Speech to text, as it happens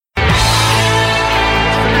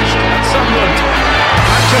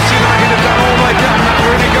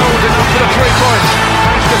3 points.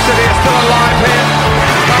 Manchester City are still alive here.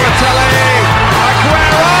 Balotelli,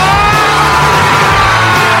 Aguero!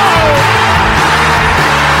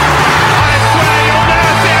 I swear you'll never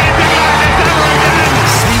see anything like this ever again.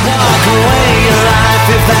 Walk away your life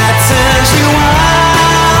if that turns you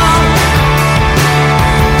on.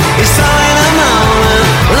 It's all in a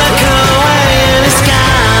moment. Look away and it's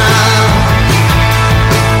gone.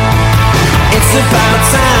 It's about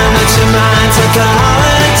time that your mind took a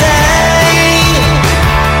holiday.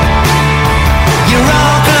 You're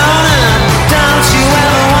all grown up, don't you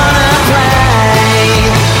ever wanna play?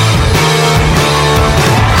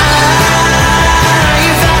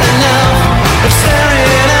 You've had enough of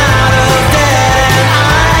staring out of dead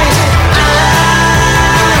eyes.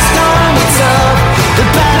 It's gonna be tough, the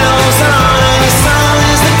battle's on and your soul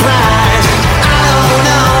is the prize. I don't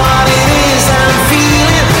know what it is I'm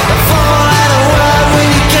feeling, a four-letter word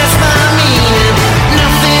when you guess my meaning.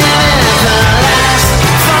 Nothing ever lasts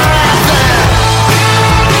forever.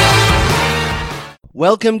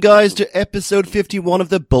 Welcome, guys, to episode 51 of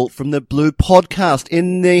the Bolt from the Blue podcast.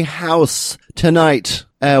 In the house tonight,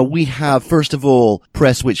 we have, first of all,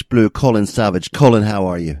 Presswich Blue, Colin Savage. Colin, how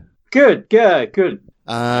are you? Good, yeah, good.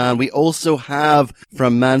 And we also have,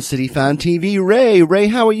 from Man City Fan TV, Ray. Ray,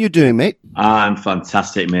 how are you doing, mate? I'm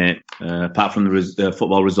fantastic, mate. Apart from the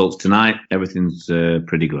football results tonight, everything's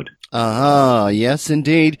pretty good. Yes,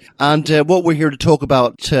 indeed. And what we're here to talk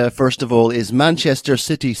about, first of all, is Manchester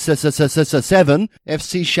City 7,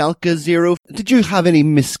 FC Schalke 0. Did you have any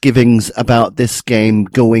misgivings about this game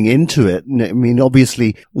going into it? I mean,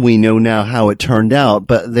 obviously, we know now how it turned out,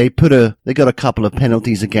 but they got a couple of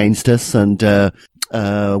penalties against us, and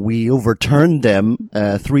we overturned them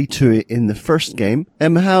 3-2 in the first game.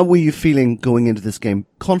 How were you feeling going into this game?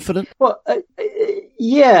 Confident? Well,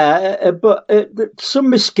 but some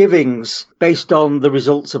misgivings based on the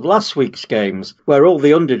results of last week's games, where all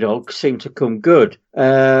the underdogs seemed to come good.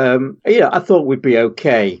 I thought we'd be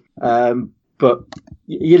okay, but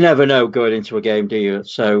you never know going into a game, do you?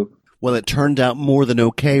 So. Well, it turned out more than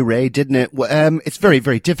okay, Ray, didn't it? It's very,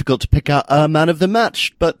 very difficult to pick out a man of the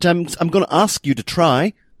match, but I'm going to ask you to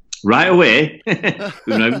try. Right away. We've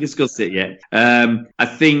not even discussed it yet. I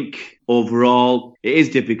think overall it is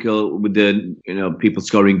difficult with the people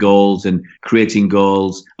scoring goals and creating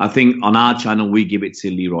goals. I think on our channel we give it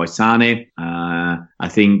to Leroy Sané. I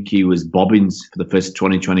think he was bobbins for the first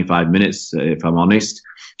 20-25 minutes, if I'm honest.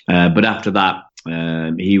 But after that,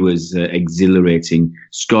 he was exhilarating,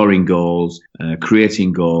 scoring goals,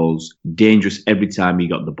 creating goals, dangerous every time he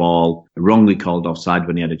got the ball, wrongly called offside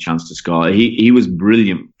when he had a chance to score. He was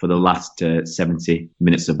brilliant for the last 70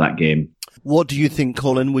 minutes of that game. What do you think,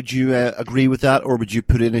 Colin? Would you agree with that, or would you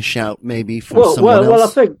put in a shout maybe for someone else? Well, I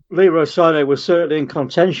think Leroy Sané was certainly in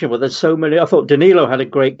contention, but there's so many. I thought Danilo had a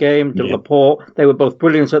great game. Laporte, they were both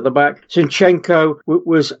brilliant at the back. Zinchenko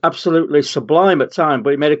was absolutely sublime at time,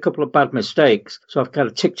 but he made a couple of bad mistakes, so I've kind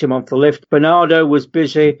of ticked him off the list. Bernardo was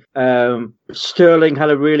busy. Sterling had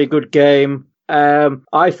a really good game.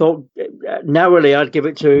 I thought narrowly I'd give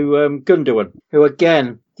it to Gundogan, who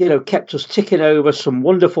again, kept us ticking over some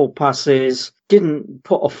wonderful passes, didn't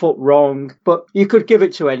put a foot wrong, but you could give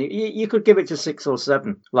it to you could give it to 6 or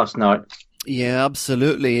 7 last night. Yeah,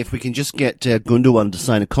 absolutely. If we can just get Gundogan to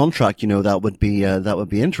sign a contract, that would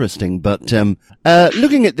be interesting. But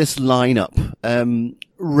looking at this lineup,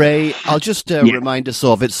 Ray, I'll just remind us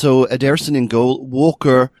of it. So Ederson in goal,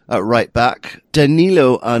 Walker at right back,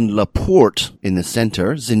 Danilo and Laporte in the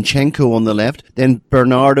centre, Zinchenko on the left, then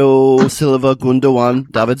Bernardo Silva,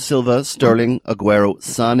 Gundogan, David Silva, Sterling, Aguero,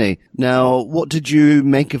 Sané. Now, what did you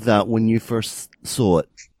make of that when you first saw it?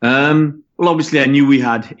 Well, obviously, I knew we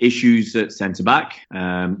had issues at centre-back.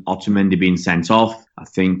 Otamendi being sent off. I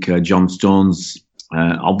think John Stones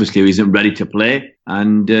obviously isn't ready to play,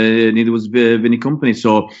 and neither was Vinny Kompany.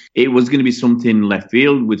 So it was going to be something left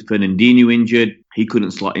field with Fernandinho injured. He couldn't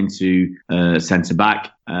slot into centre-back.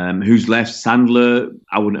 Who's left? Sandler.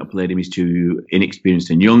 I wouldn't have played him. He's too inexperienced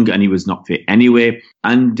and young, and he was not fit anyway.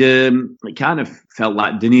 And it kind of felt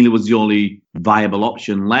like Danilo was the only viable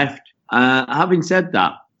option left. Having said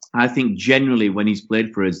that, I think generally when he's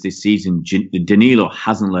played for us this season, Danilo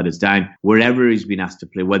hasn't let us down wherever he's been asked to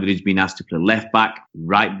play, whether he's been asked to play left back,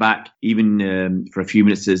 right back, even for a few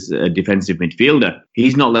minutes as a defensive midfielder.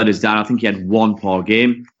 He's not let us down. I think he had one poor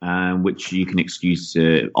game, which you can excuse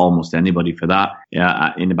almost anybody for that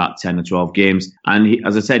in about 10 or 12 games. And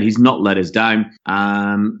as I said, he's not let us down.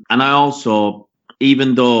 And I also,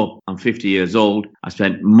 even though I'm 50 years old, I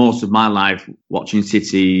spent most of my life watching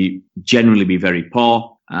City generally be very poor.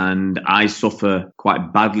 And I suffer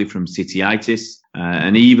quite badly from Cityitis.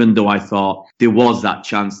 And even though I thought there was that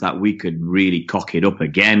chance that we could really cock it up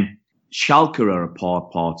again, Schalke are a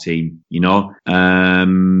poor team, you know.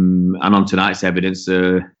 And on tonight's evidence,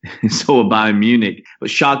 so are Bayern Munich. But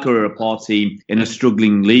Schalke are a poor team in a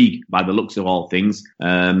struggling league by the looks of all things. You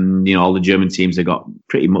know, all the German teams have got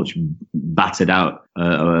pretty much battered out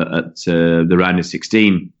at the round of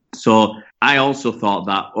 16. So I also thought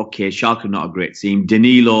that, okay, Schalke are not a great team.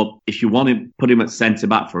 Danilo, if you want to put him at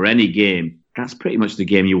centre-back for any game, that's pretty much the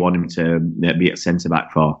game you want him to be at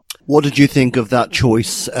centre-back for. What did you think of that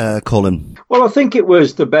choice, Colin? Well, I think it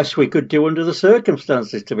was the best we could do under the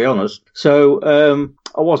circumstances, to be honest. So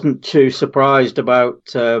I wasn't too surprised about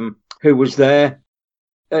who was there.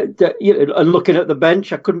 And looking at the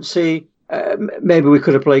bench, I couldn't see. Maybe we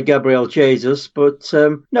could have played Gabriel Jesus, but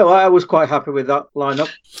no, I was quite happy with that lineup.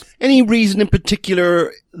 Any reason in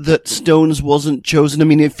particular that Stones wasn't chosen? I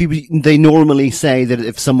mean, they normally say that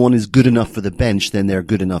if someone is good enough for the bench, then they're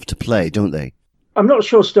good enough to play, don't they? I'm not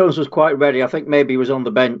sure Stones was quite ready. I think maybe he was on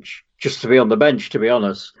the bench just to be on the bench, to be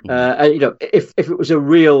honest. You know, if it was a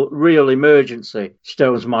real emergency,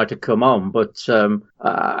 Stones might have come on, but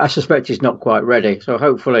I suspect he's not quite ready. So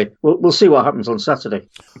hopefully we'll see what happens on Saturday.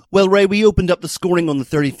 Well, Ray, we opened up the scoring on the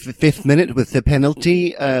 35th minute with the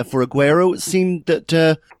penalty for Aguero. It seemed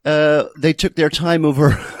that they took their time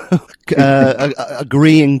over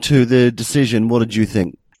agreeing to the decision. What did you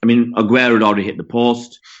think? I mean, Aguero had already hit the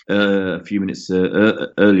post a few minutes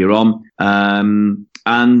earlier on.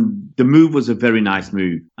 And the move was a very nice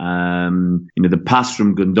move. You know, the pass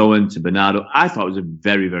from Gundogan to Bernardo, I thought it was a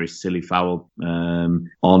very, very silly foul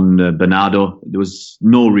on Bernardo. There was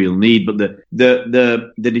no real need, but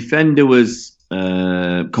the defender was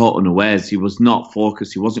caught unawares. He was not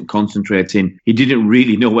focused. He wasn't concentrating. He didn't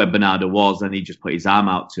really know where Bernardo was, and he just put his arm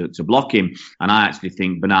out to block him. And I actually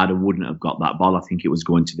think Bernardo wouldn't have got that ball. I think it was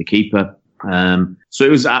going to the keeper. So it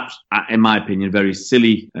was, in my opinion, a very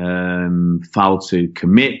silly foul to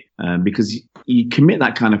commit, because you commit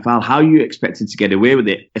that kind of foul, how are you expected to get away with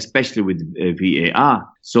it, especially with VAR?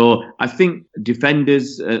 So I think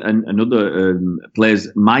defenders and other players'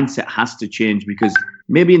 mindset has to change, because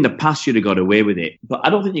maybe in the past you'd have got away with it, but I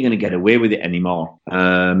don't think you're going to get away with it anymore.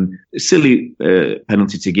 Silly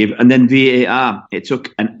penalty to give. And then VAR, it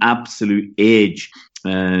took an absolute age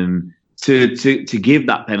to give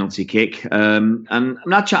that penalty kick. And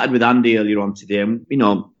I chatted with Andy earlier on today, and, you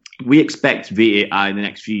know, we expect VAR in the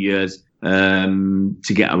next few years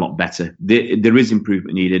to get a lot better. There is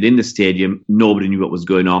improvement needed. In the stadium, nobody knew what was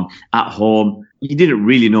going on. At home, you didn't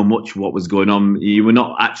really know much what was going on. You were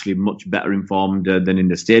not actually much better informed than in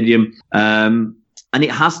the stadium. And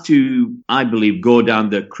it has to, I believe, go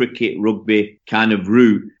down the cricket, rugby kind of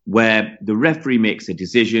route, where the referee makes a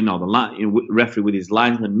decision, or the referee with his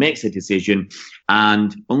linesman makes a decision,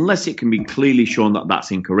 and unless it can be clearly shown that that's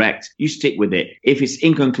incorrect, you stick with it. If it's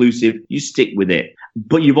inconclusive, you stick with it.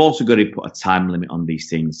 But you've also got to put a time limit on these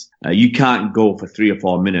things. You can't go for 3 or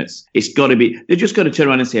 4 minutes. It's got to be, they're just got to turn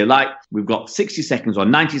around and say, like, we've got 60 seconds or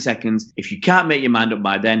 90 seconds. If you can't make your mind up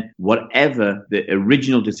by then, whatever the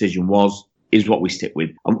original decision was, is what we stick with.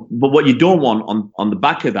 But what you don't want on the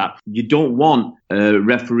back of that, you don't want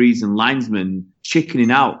referees and linesmen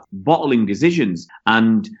chickening out, bottling decisions,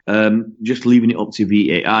 and just leaving it up to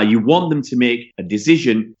VAR. You want them to make a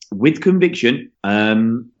decision with conviction,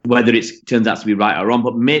 whether it turns out to be right or wrong,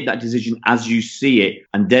 but make that decision as you see it,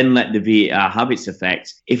 and then let the VAR have its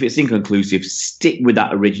effect. If it's inconclusive, stick with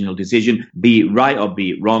that original decision, be it right or be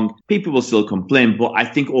it wrong. People will still complain, but I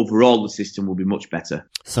think overall the system will be much better.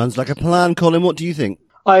 Sounds like a plan, Colin. What do you think?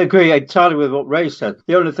 I agree entirely with what Ray said.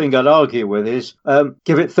 The only thing I'd argue with is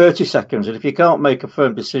give it 30 seconds. And if you can't make a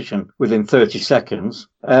firm decision within 30 seconds,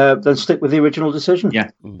 then stick with the original decision.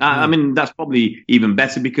 Yeah. I mean, that's probably even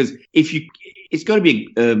better, because it's got to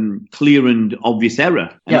be clear and obvious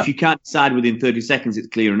error. And if you can't decide within 30 seconds it's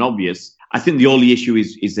clear and obvious, I think the only issue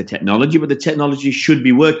is the technology, but the technology should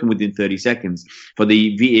be working within 30 seconds for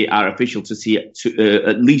the VAR official to see it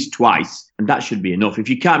at least twice, and that should be enough. If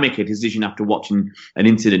you can't make a decision after watching an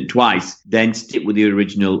incident twice, then stick with the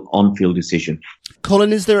original on-field decision.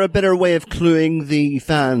 Colin, is there a better way of cluing the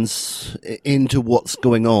fans into what's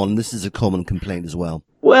going on? This is a common complaint as well.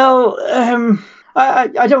 Well,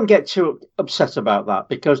 I don't get too upset about that,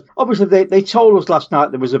 because obviously they told us last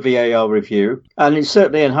night there was a VAR review, and it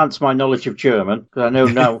certainly enhanced my knowledge of German, because I know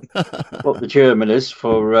now what the German is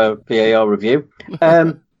for VAR review.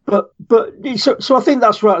 But so I think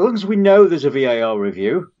that's right. As long as we know there's a VAR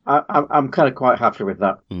review, I'm kind of quite happy with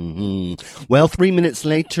that. Mm-hmm. Well, 3 minutes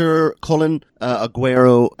later, Colin,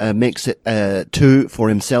 Aguero makes it 2 for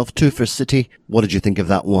himself, 2 for City. What did you think of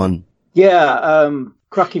that one? Yeah,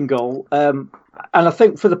 cracking goal. And I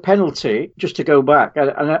think for the penalty, just to go back, and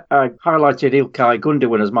I highlighted Ilkay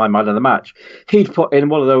Gundogan as my man of the match. He'd put in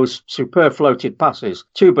one of those superb floated passes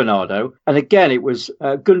to Bernardo. And again, it was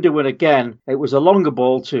Gundogan again. It was a longer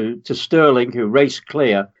ball to Sterling, who raced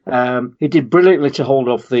clear. He did brilliantly to hold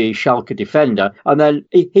off the Schalke defender. And then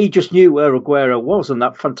he just knew where Aguero was, and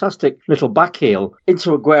that fantastic little back heel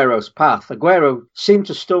into Aguero's path. Aguero seemed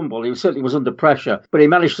to stumble. He certainly was under pressure, but he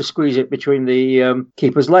managed to squeeze it between the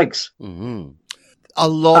keeper's legs. Mm-hmm.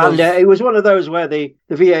 It was one of those where the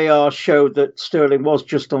VAR showed that Sterling was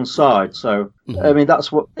just onside. So, I mean,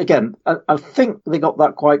 that's what, again, I think they got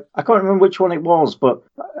that quite, I can't remember which one it was, but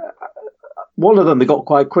one of them they got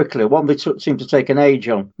quite quickly. One they seemed to take an age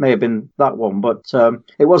on, may have been that one, but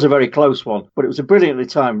it was a very close one. But it was a brilliantly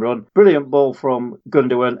timed run, brilliant ball from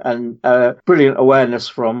Gundogan, and brilliant awareness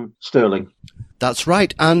from Sterling. That's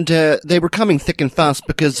right, and they were coming thick and fast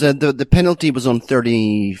because the penalty was on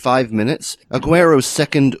 35 minutes. Aguero's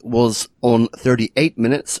second was on 38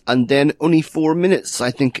 minutes, and then only 4 minutes, I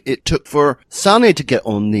think, it took for Sané to get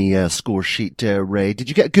on the score sheet, Ray. Did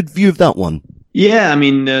you get a good view of that one? Yeah, I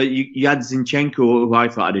mean, you had Zinchenko, who I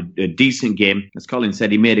thought had a decent game. As Colin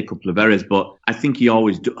said, he made a couple of errors, but I think he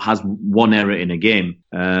always has one error in a game.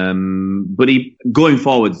 But going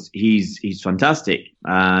forwards, he's fantastic.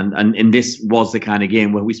 And this was the kind of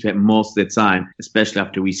game where we spent most of the time, especially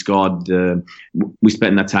after we scored, we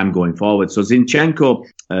spent that time going forward. So Zinchenko,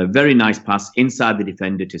 a very nice pass inside the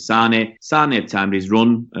defender to Sané. Sané had timed his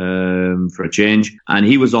run for a change, and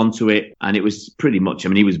he was onto it, and it was pretty much, I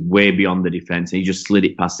mean, he was way beyond the defence, and he just slid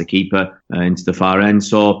it past the keeper into the far end.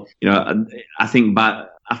 So, I think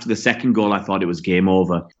after the second goal, I thought it was game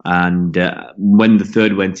over. And when the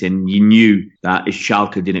third went in, you knew that if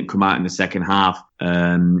Schalke didn't come out in the second half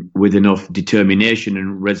with enough determination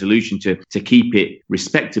and resolution to keep it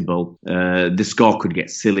respectable, the score could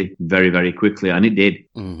get silly very, very quickly. And it did.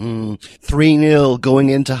 3-0 going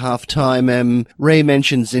into half-time. Ray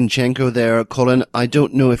mentioned Zinchenko there. Colin, I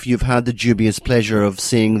don't know if you've had the dubious pleasure of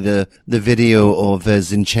seeing the video of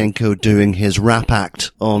Zinchenko doing his rap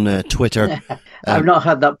act on Twitter. I've not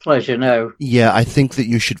had that pleasure, no. Yeah, I think that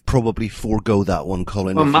you should probably forego that one,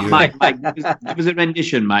 Colin. Well, Mike, give us a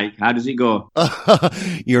rendition, Mike. How does it go?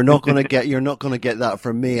 You're not going to get that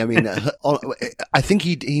from me. I mean, I think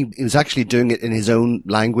he was actually doing it in his own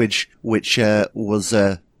language, which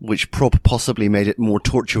possibly made it more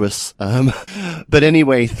tortuous. But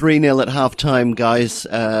anyway, 3-0 at half-time, guys.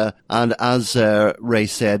 And as Ray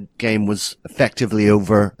said, game was effectively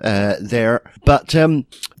over there. But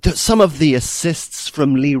some of the assists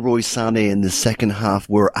from Leroy Sané in the second half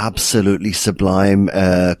were absolutely sublime,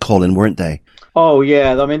 Colin, weren't they? Oh,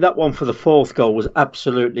 yeah. I mean, that one for the fourth goal was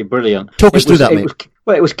absolutely brilliant. Talk us through that, mate.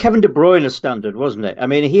 It was Kevin De Bruyne standard, wasn't it? I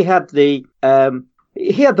mean, he had the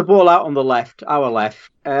ball out on the left, our left.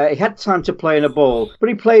 He had time to play in a ball, but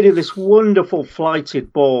he played in this wonderful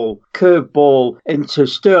flighted ball, curved ball into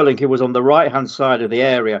Sterling, who was on the right-hand side of the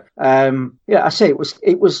area. I say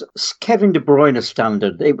it was Kevin De Bruyne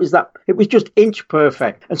standard. It was just inch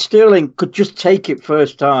perfect, and Sterling could just take it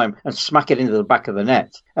first time and smack it into the back of the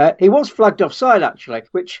net. He was flagged offside, actually,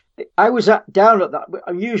 which I was down at that.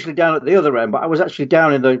 I'm usually down at the other end, but I was actually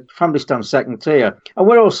down in the family stand second tier, and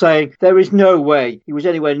we're all saying there is no way he was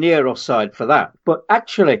anywhere near offside for that. But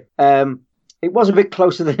actually, it was a bit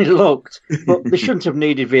closer than it looked, but they shouldn't have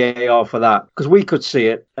needed VAR for that because we could see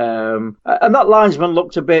it. And that linesman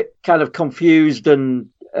looked a bit kind of confused and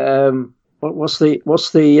what's the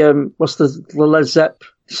Led Zepp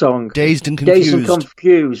song? Dazed and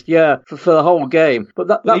confused. Yeah, for the whole game. But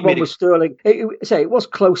that one was Sterling. It was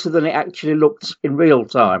closer than it actually looked in real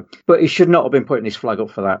time, but he should not have been putting his flag up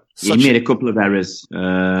for that. He made a couple of errors,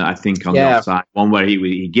 I think, on the offside. One where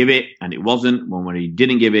he gave it and it wasn't. One where he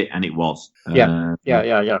didn't give it and it was. Yeah.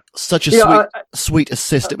 Such a sweet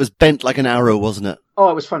assist. It was bent like an arrow, wasn't it? Oh,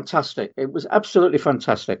 it was fantastic. It was absolutely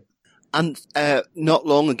fantastic. And not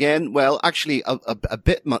long again, well, actually a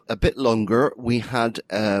bit longer, we had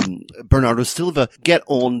Bernardo Silva get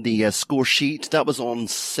on the score sheet. That was on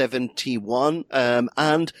 71.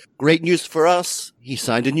 And great news for us, he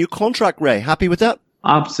signed a new contract, Ray. Happy with that?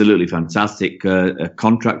 Absolutely fantastic. A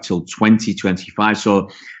contract till 2025. So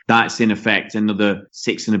that's in effect another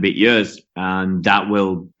 6 and a bit years. And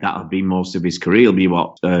that'll be most of his career. He'll be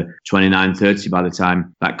 29, 30 by the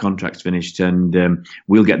time that contract's finished. And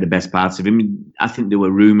we'll get the best parts of him. I think there were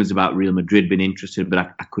rumours about Real Madrid being interested, but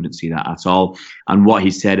I couldn't see that at all. And what he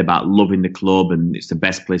said about loving the club and it's the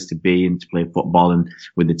best place to be and to play football and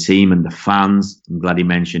with the team and the fans. I'm glad he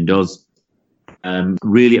mentioned us.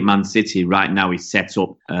 really at Man City right now is set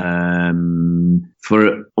up for,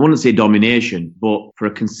 I wouldn't say domination, but for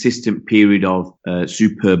a consistent period of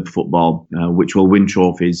superb football, which will win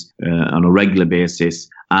trophies on a regular basis.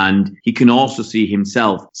 And he can also see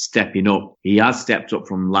himself stepping up. He has stepped up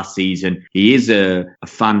from last season. He is a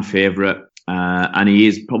fan favourite. And he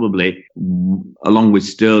is probably, along with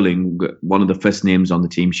Sterling, one of the first names on the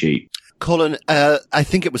team sheet. Colin, I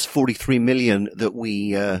think it was 43 million that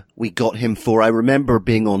we got him for. I remember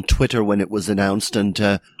being on Twitter when it was announced,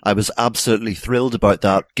 and I was absolutely thrilled about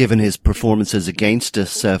that, given his performances against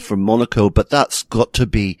us from Monaco. But that's got to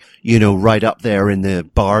be, right up there in the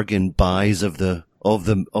bargain buys of the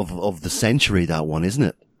century. That one, isn't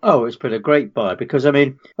it? Oh, it's been a great buy because,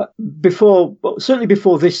 certainly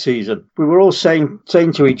before this season, we were all saying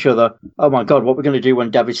to each other, oh my God, what we're going to do when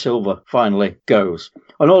David Silva finally goes.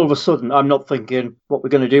 And all of a sudden, I'm not thinking what the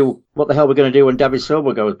hell we're going to do when David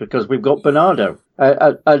Silva goes, because we've got Bernardo.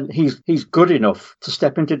 And he's good enough to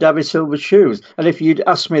step into David Silva's shoes. And if you'd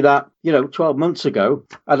asked me that, 12 months ago,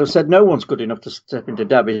 I'd have said no one's good enough to step into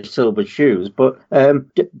David Silva's shoes. But if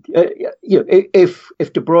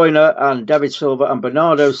De Bruyne and David Silva and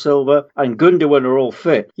Bernardo Silva and Gundogan are all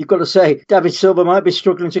fit, you've got to say David Silva might be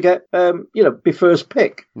struggling to get, be first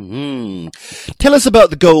pick. Mm-hmm. Tell us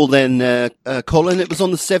about the goal then, Colin. It was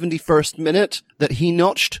on the 71st minute that he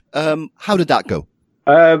notched. How did that go?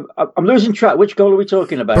 I'm losing track. Which goal are we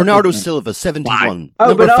talking about? Bernardo Silva, 71. Oh,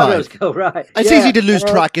 Number Bernardo's 5. goal, right. It's easy to lose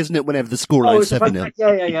track, isn't it, whenever the scoreline's 7-0?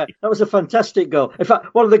 Yeah. That was a fantastic goal. In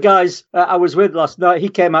fact, one of the guys I was with last night, he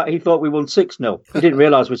came out, he thought we won 6-0. He didn't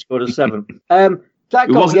realise we scored a 7. That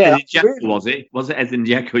goal, wasn't Edin Dzeko, was it? Was it Edin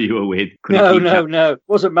Dzeko you were with? No.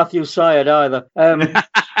 Wasn't Matthew Syed either.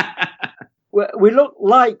 We look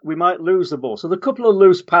like we might lose the ball. So the couple of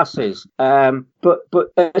loose passes, but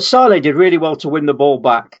Sane did really well to win the ball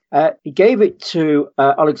back. He gave it to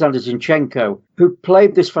Alexander Zinchenko, who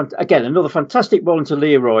played this, again, another fantastic ball into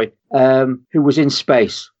Leroy, who was in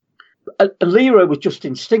space. And Leroy was just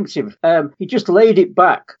instinctive. He just laid it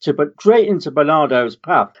back straight into Bernardo's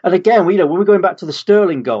path. And again, when we're going back to the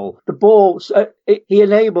Sterling goal, the ball, he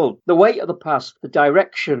enabled the weight of the pass, the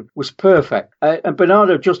direction was perfect. And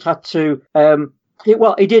Bernardo just had to, he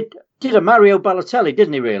did a Mario Balotelli,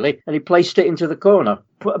 didn't he really? And he placed it into the corner.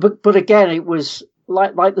 But again, it was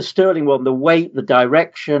like the Sterling one, the weight, the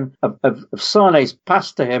direction of Sane's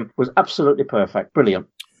pass to him was absolutely perfect. Brilliant.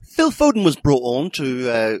 Phil Foden was brought on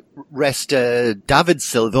to rest David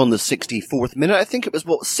Silva on the 64th minute. I think it was,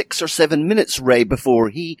 6 or 7 minutes, Ray, before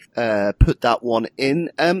he put that one in.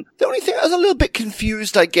 The only thing I was a little bit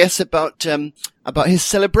confused, I guess, about his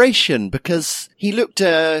celebration, because he looked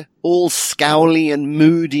all scowly and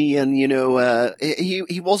moody, and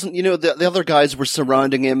he wasn't. The other guys were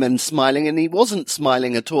surrounding him and smiling, and he wasn't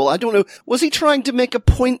smiling at all. I don't know. Was he trying to make a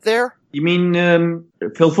point there? You mean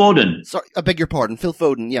Phil Foden? Sorry, I beg your pardon, Phil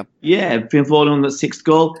Foden. Yeah. Yeah, Phil Foden on the 6th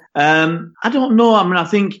goal. I don't know. I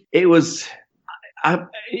think it was.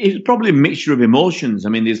 It was probably a mixture of emotions.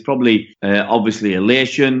 There's probably obviously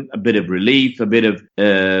elation, a bit of relief, a bit of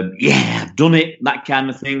I've done it, that kind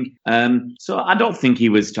of thing. So I don't think he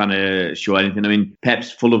was trying to show anything.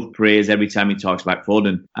 Pep's full of praise every time he talks about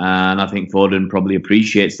Foden, and I think Foden probably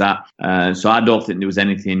appreciates that. So I don't think there was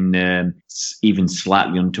anything even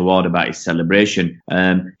slightly untoward about his celebration.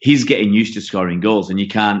 He's getting used to scoring goals, and you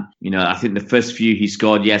can't. I think the first few he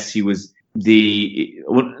scored, yes, he was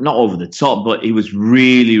not over the top, but he was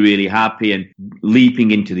really, really happy and leaping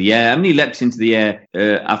into the air. He leapt into the air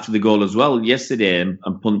after the goal as well yesterday and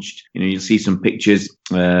punched. You'll see some pictures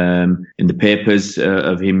in the papers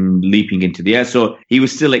of him leaping into the air. So he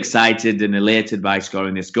was still excited and elated by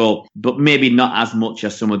scoring this goal, but maybe not as much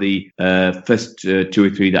as some of the first 2 or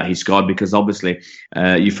 3 that he scored, because obviously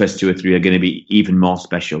your first 2 or 3 are going to be even more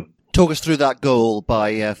special. Talk us through that goal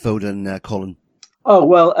by Foden, Colin. Oh,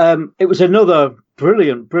 well, it was another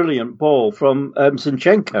brilliant ball from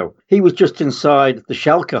Zinchenko. He was just inside the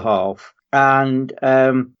Schalke half, and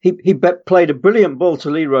he played a brilliant ball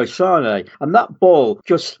to Leroy Sané, and that ball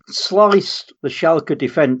just sliced the Schalke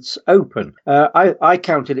defence open. I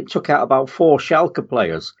counted it took out about 4 Schalke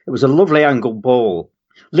players. It was a lovely angled ball.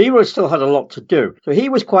 Leroy still had a lot to do. So he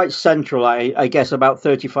was quite central, I guess, about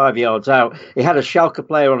 35 yards out. He had a Schalke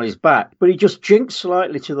player on his back, but he just jinked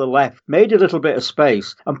slightly to the left, made a little bit of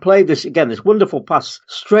space, and played this wonderful pass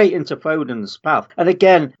straight into Foden's path. And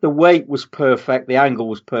again, the weight was perfect, the angle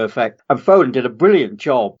was perfect, and Foden did a brilliant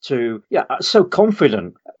job so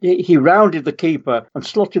confident. He rounded the keeper and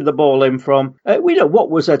slotted the ball in from,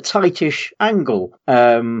 what was a tightish angle.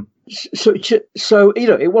 So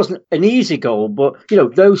it wasn't an easy goal, but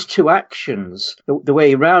those two actions, the way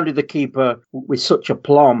he rounded the keeper with such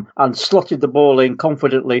aplomb and slotted the ball in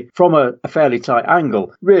confidently from a fairly tight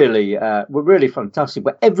angle, really were really fantastic.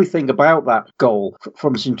 But everything about that goal,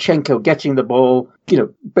 from Zinchenko getting the ball,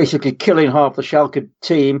 basically killing half the Schalke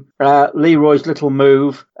team, Leroy's little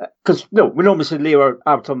move, because we normally see Leroy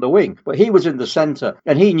out on the wing, but he was in the centre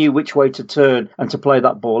and he knew which way to turn and to play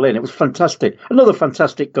that ball in. It was fantastic. Another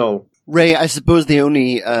fantastic goal. Ray, I suppose the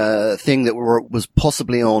only thing that was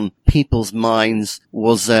possibly on people's minds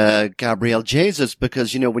was Gabriel Jesus,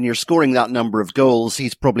 because, when you're scoring that number of goals,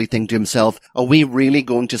 he's probably thinking to himself, are we really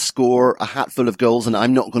going to score a hatful of goals and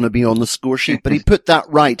I'm not going to be on the score sheet? But he put that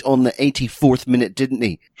right on the 84th minute, didn't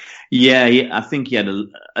he? Yeah, I think he had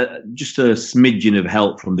just a smidgen of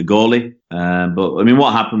help from the goalie. But I mean,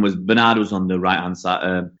 what happened was Bernardo was on the right hand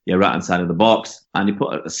side of the box, and he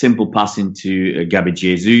put a simple pass into Gabi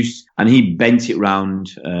Jesus, and he bent it round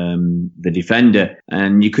the defender.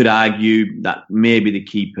 And you could argue that maybe the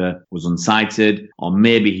keeper was unsighted, or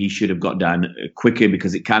maybe he should have got down quicker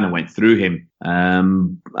because it kind of went through him.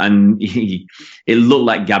 And it looked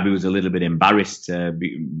like Gabi was a little bit embarrassed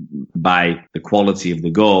by the quality of the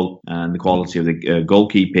goal and the quality of the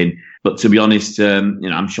goalkeeping. But to be honest,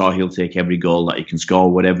 I'm sure he'll take every goal that he can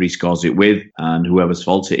score, whatever he scores it with, and whoever's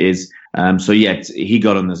fault it is. So yeah, he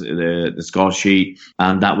got on the score sheet,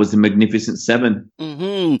 and that was the Magnificent Seven.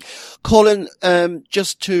 Mm-hmm. Colin,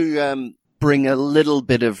 just to bring a little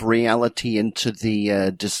bit of reality into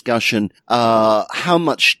the discussion, how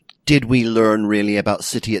much did we learn really about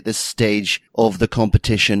City at this stage of the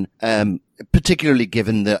competition? Particularly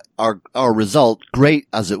given that our result, great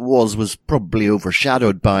as it was probably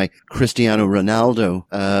overshadowed by Cristiano Ronaldo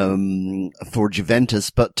for Juventus.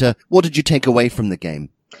 But what did you take away from the game?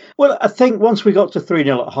 Well, I think once we got to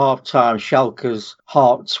 3-0 at half-time, Schalke's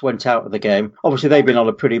hearts went out of the game. Obviously, they've been on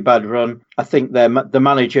a pretty bad run. I think the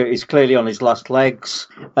manager is clearly on his last legs.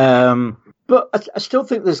 But I still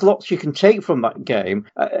think there's lots you can take from that game.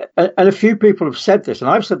 And a few people have said this, and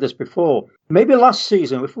I've said this before. Maybe last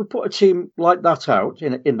season, if we put a team like that out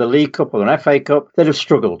in the League Cup or an FA Cup, they'd have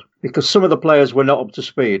struggled because some of the players were not up to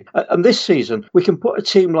speed. And this season, we can put a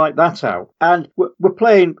team like that out, and we're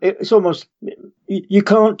playing, it's almost, you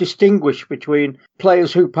can't distinguish between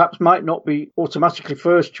players who perhaps might not be automatically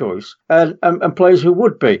first choice and players who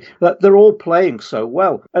would be. They're all playing so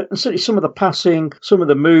well. And certainly some of the passing, some of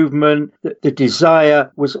the movement, the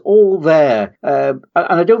desire was all there. And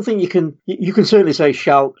I don't think you can certainly say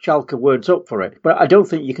Schalke words up for it, but I don't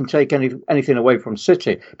think you can take anything away from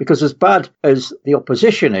City, because as bad as the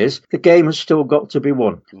opposition is, the game has still got to be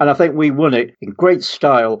won. And I think we won it in great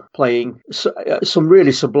style, playing some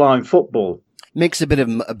really sublime football. Makes a bit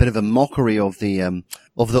of a mockery of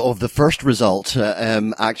the first result,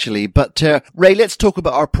 actually. But, Ray, let's talk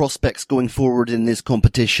about our prospects going forward in this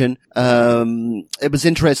competition. It was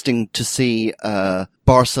interesting to see,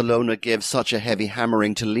 Barcelona give such a heavy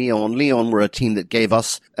hammering to Lyon. Lyon were a team that gave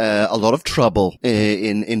us, a lot of trouble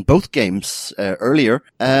in both games, earlier.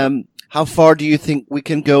 How far do you think we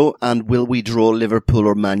can go, and will we draw Liverpool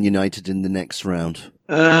or Man United in the next round?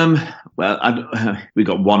 Well, we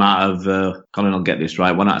got one out of, Colin, I'll get this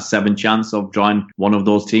right, 1 out of 7 chance of drawing one of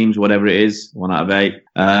those teams, whatever it is, 1 out of 8.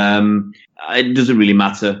 It doesn't really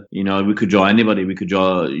matter. We could draw anybody. We could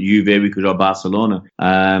draw Juve, we could draw Barcelona.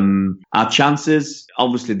 Our chances,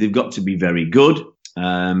 obviously, they've got to be very good.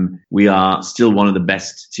 We are still one of the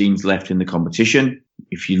best teams left in the competition.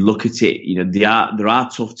 If you look at it, there are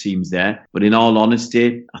tough teams there. But in all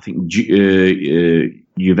honesty, I think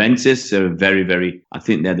Juventus are very, very, I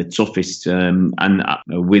think they're the toughest. And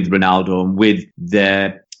with Ronaldo and with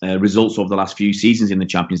their results over the last few seasons in the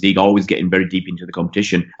Champions League, always getting very deep into the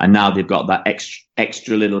competition. And now they've got that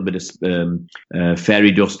extra little bit of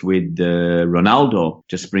fairy dust with Ronaldo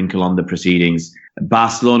to sprinkle on the proceedings.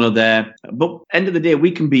 Barcelona there. But end of the day,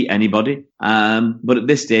 we can beat anybody. But at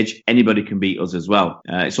this stage, anybody can beat us as well.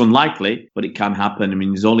 It's unlikely, but it can happen. I mean,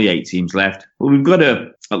 there's only 8 teams left. But we've got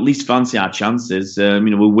to at least fancy our chances.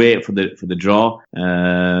 We'll wait for the draw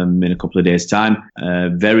in a couple of days' time,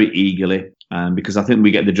 very eagerly. Because I think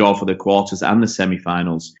we get the draw for the quarters and the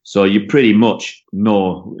semi-finals. So you pretty much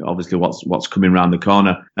know, obviously, what's coming around the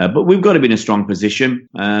corner. But we've got to be in a strong position.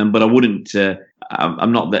 But I wouldn't...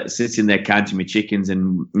 I'm not sitting there counting my chickens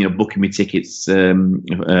and booking my tickets and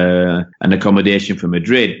accommodation for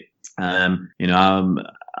Madrid.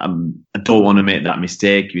 I don't want to make that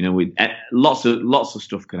mistake. You know, lots of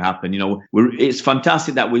stuff can happen. You know, it's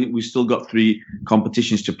fantastic that we've still got 3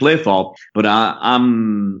 competitions to play for, but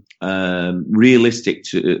I'm realistic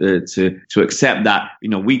to accept that, you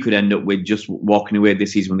know, we could end up with just walking away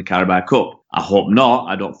this season with the Carabao Cup. I hope not.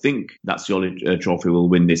 I don't think that's the only trophy we'll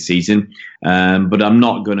win this season. But I'm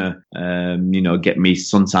not going to, get me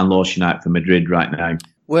suntan lotion out for Madrid right now.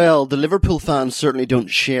 Well, the Liverpool fans certainly don't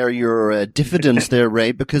share your diffidence there,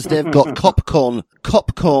 Ray, because they've got CopCon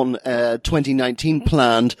 2019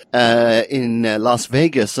 planned in Las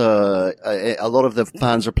Vegas. A lot of the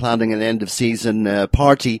fans are planning an end-of-season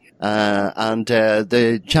party, and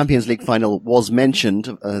the Champions League final was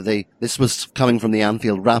mentioned. This was coming from the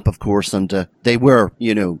Anfield Wrap, of course, and they were,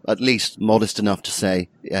 at least modest enough to say,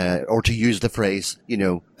 or to use the phrase,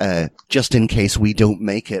 just in case we don't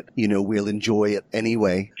make it, we'll enjoy it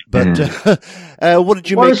anyway. But what did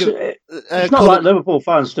you make of it's not Colin? Like Liverpool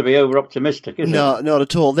fans to be over-optimistic, is it? No, not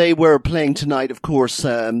at all. They were playing tonight, of course,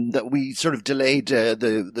 that we sort of delayed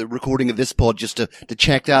the recording of this pod just to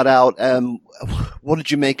check that out. What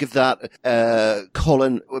did you make of that,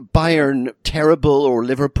 Colin? Bayern terrible or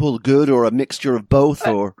Liverpool good or a mixture of both?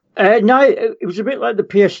 Or no, it was a bit like the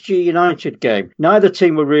PSG United game. Neither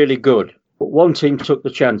team were really good, but one team took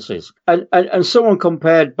the chances. And someone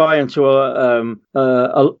compared Bayern to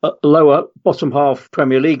a lower bottom half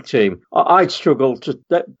Premier League team. I'd struggle to.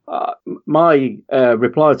 My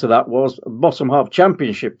reply to that was a bottom half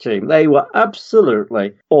Championship team. They were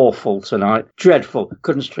absolutely awful tonight. Dreadful.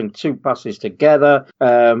 Couldn't string 2 passes together.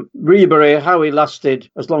 Ribery, how he lasted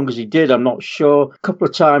as long as he did, I'm not sure. A couple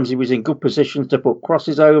of times he was in good positions to put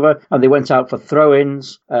crosses over, and they went out for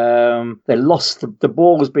throw-ins. They lost. The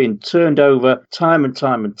ball was being turned over time and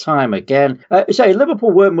time again.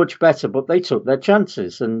 Liverpool weren't much better, but they took their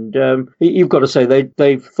chances, and you've got to say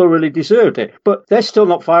they thoroughly deserved it. But they're still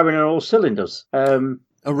not firing on all cylinders.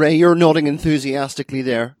 Ray, you're nodding enthusiastically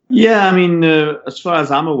there. Yeah, I mean, as far as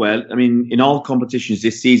I'm aware, in all competitions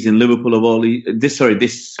this season, Liverpool have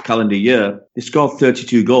this calendar year, they scored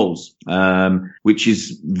 32 goals, which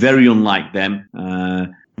is very unlike them.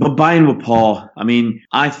 But Bayern were poor.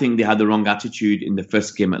 I think they had the wrong attitude in the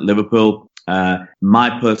first game at Liverpool.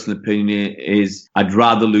 My personal opinion is I'd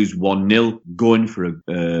rather lose 1-0 going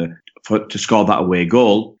to score that away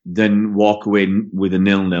goal than walk away with a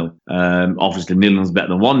 0-0. Obviously 0-0 is better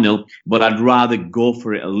than 1-0, but I'd rather go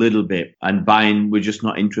for it a little bit. And Bayern were just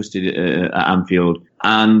not interested at Anfield.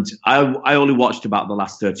 And I only watched about the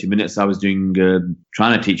last 30 minutes. I was trying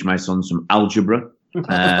to teach my son some algebra.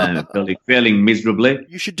 Failing miserably.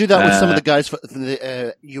 You should do that with some of the guys for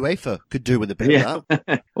the UEFA could do with a bit of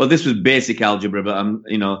that. Well, this was basic algebra, but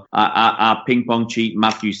our ping pong cheat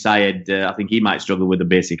Matthew Syed, I think he might struggle with the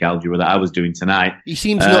basic algebra that I was doing tonight. He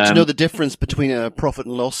seems not to know the difference between a profit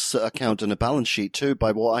and loss account and a balance sheet too,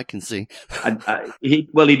 by what I can see. He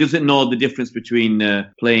doesn't know the difference between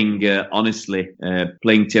playing honestly,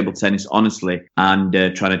 playing table tennis honestly, and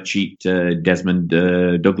trying to cheat Desmond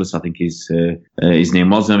Douglas, I think his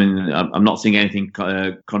name was. I'm not saying anything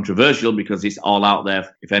controversial because it's all out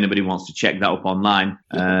there. If anybody wants to check that up online,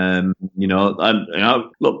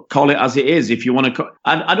 look, call it as it is. If you want to,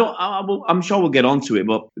 I'm sure we'll get onto it.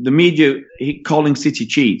 But the media calling City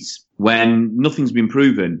cheats when nothing's been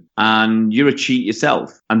proven, and you're a cheat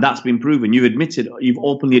yourself, and that's been proven. You've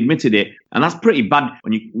openly admitted it, and that's pretty bad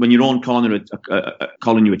when your own corner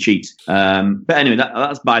calling you a cheat. But anyway,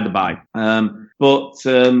 that's by the by. But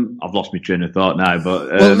I've lost my train of thought now. But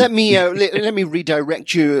well, let me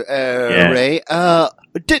redirect you, Ray.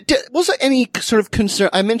 Was there any sort of concern?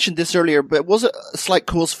 I mentioned this earlier, but was it a slight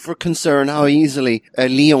cause for concern how easily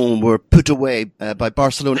Lyon were put away by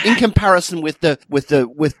Barcelona in comparison with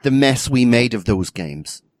the mess we made of those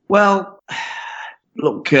games? Well,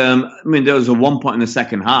 look, there was a one point in the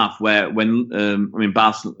second half when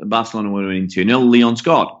Barcelona were winning 2-0, Lyon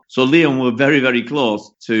scored. So Lyon were very, very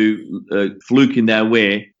close to fluking their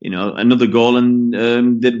way, another goal,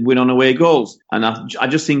 and they'd win on away goals. And I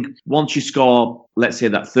just think once you score, let's say,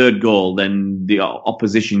 that third goal, then the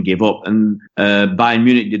opposition gave up. And Bayern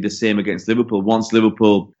Munich did the same against Liverpool. Once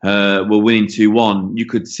Liverpool were winning 2-1, you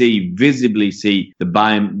could visibly see the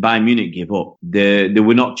Bayern Munich give up. They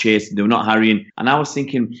were not chasing, they were not hurrying. And I was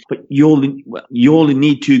thinking, but you only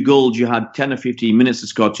need 2 goals. You had 10 or 15 minutes to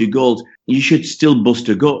score 2 goals. You should still bust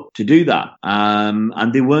a gut to do that.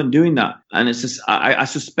 And they weren't doing that. And it's just, I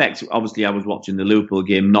suspect, obviously I was watching the Liverpool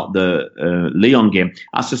game, not the Lyon game.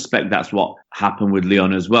 I suspect that's what happened with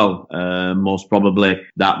Lyon as well. Most probably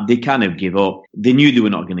that they kind of give up. They knew they were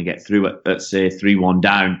not going to get through at say 3-1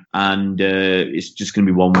 down. And it's just going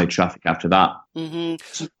to be one-way traffic after that.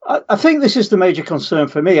 Mm-hmm. I think this is the major concern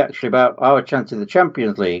for me, actually, about our chance in the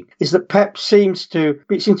Champions League, is that Pep seems to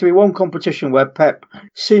be one competition where Pep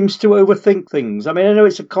seems to overthink things. I mean, I know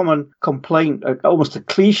it's a common complaint, almost a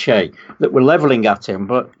cliche, that we're levelling at him,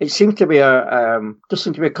 but it seems to be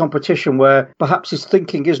a competition where perhaps his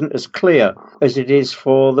thinking isn't as clear as it is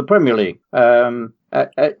for the Premier League. And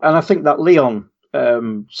I think that Lyon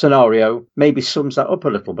scenario maybe sums that up a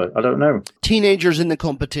little bit. I don't know. Teenagers in the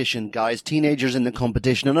competition, guys. Teenagers in the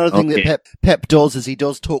competition. Another thing that Pep does is he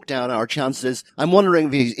does talk down our chances. I'm wondering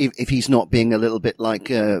if he's not being a little bit like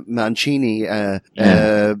Mancini.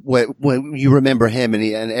 Where you remember him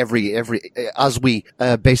and every as we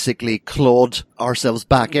basically clawed ourselves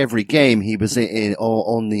back every game, he was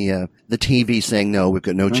on the TV saying, no, we've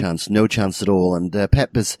got no chance at all. And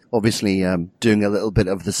Pep is obviously doing a little bit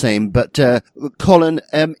of the same. But Colin,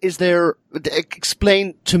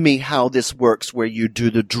 explain to me how this works, where you do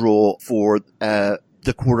the draw for the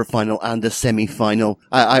quarterfinal and the semi-final.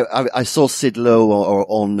 I saw Sid Lowe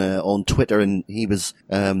on Twitter, and he was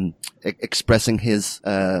expressing his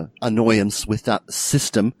annoyance with that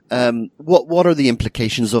system. What are the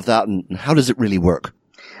implications of that, and how does it really work?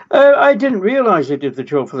 I didn't realise they did the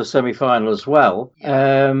draw for the semi-final as well.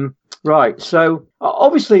 Right, so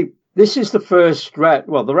obviously this is the first round.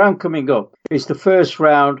 Well, the round coming up is the first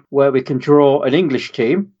round where we can draw an English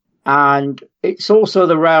team, and it's also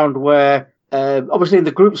the round where obviously in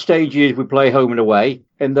the group stages we play home and away.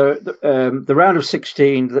 In the round of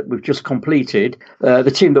 16 that we've just completed,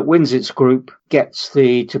 the team that wins its group gets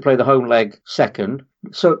to play the home leg second.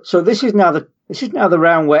 So this is now the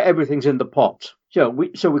round where everything's in the pot. So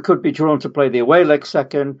we could be drawn to play the away leg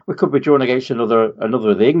second. We could be drawn against another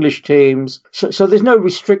of the English teams. So there's no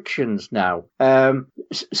restrictions now. I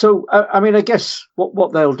mean, I guess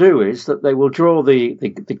what they'll do is that they will draw the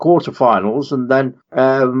quarterfinals, and then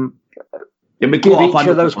give each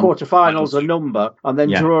of those quarterfinals a number, and then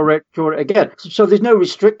draw it again. So there's no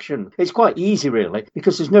restriction. It's quite easy, really,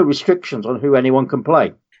 because there's no restrictions on who anyone can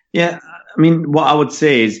play. Yeah, I mean, what I would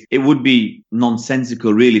say is it would be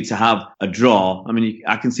nonsensical, really, to have a draw. I mean,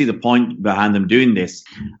 I can see the point behind them doing this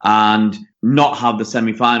and not have the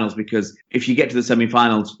semi-finals, because if you get to the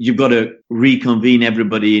semi-finals, you've got to reconvene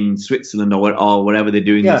everybody in Switzerland or wherever they're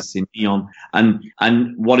doing this in Lyon.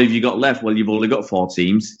 And what have you got left? Well, you've only got 4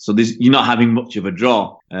 teams, so you're not having much of a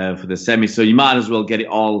draw for the semi. So you might as well get it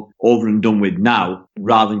all over and done with now,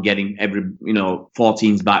 rather than getting 4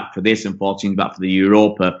 teams back for this and 4 teams back for the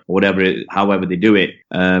Europa or however they do it,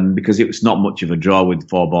 because it was not much of a draw with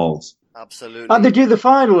 4 balls. Absolutely. And they do the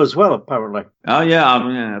final as well, apparently. Oh,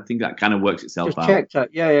 yeah. I think that kind of works itself out. Checked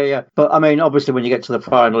that. Yeah. But, I mean, obviously, when you get to the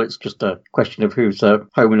final, it's just a question of who's the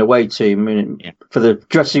home and away team for the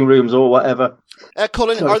dressing rooms or whatever.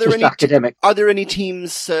 Colin, so are there any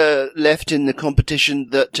teams left in the competition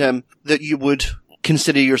that you would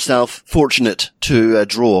consider yourself fortunate to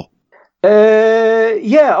draw?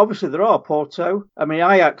 Yeah, obviously there are. Porto. I mean,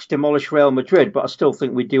 Ajax demolished Real Madrid, but I still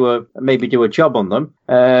think we maybe do a job on them.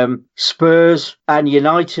 Spurs and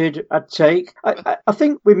United, I'd take. I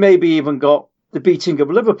think we maybe even got the beating of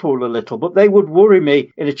Liverpool a little, but they would worry me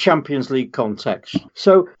in a Champions League context.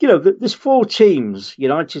 So, there's 4 teams,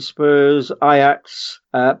 United, Spurs, Ajax,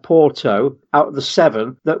 Porto, out of the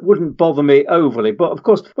 7, that wouldn't bother me overly. But of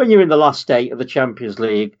course, when you're in the last 8 of the Champions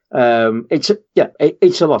League, it's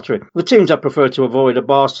a lottery. The teams I prefer to avoid are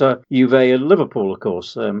Barca, Juve, and Liverpool, of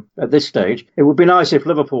course. At this stage, it would be nice if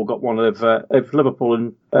Liverpool got if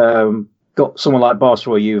Liverpool got someone like Barca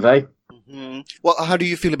or Juve. Mm-hmm. Well, how do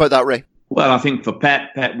you feel about that, Ray? Well, I think for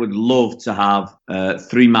Pep would love to have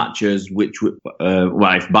 3 matches, which would,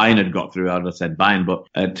 if Bayern had got through, I'd have said Bayern, but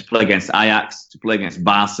to play against Ajax, to play against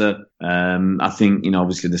Barca. I think,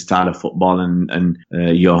 obviously the style of football and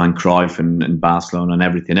Johan Cruyff and Barcelona and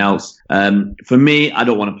everything else. For me, I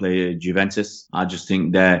don't want to play Juventus. I just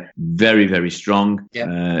think they're very, very strong,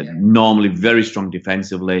 normally very strong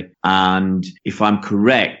defensively. And if I'm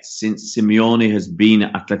correct, since Simeone has been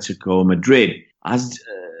at Atletico Madrid,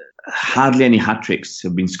 hardly any hat-tricks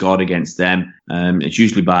have been scored against them. It's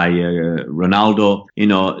usually by Ronaldo.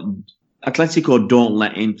 Atletico don't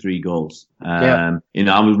let in 3 goals. I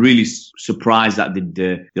was really surprised that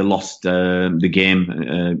they lost the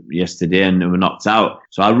game yesterday and were knocked out.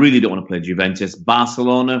 So I really don't want to play Juventus.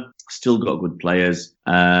 Barcelona still got good players.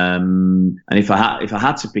 And if I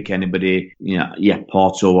had to pick anybody,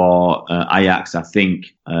 Porto or Ajax, I think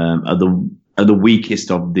are the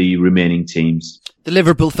weakest of the remaining teams. The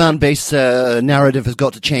Liverpool fan base narrative has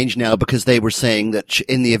got to change now, because they were saying that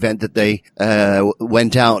in the event that they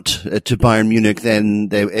went out to Bayern Munich, then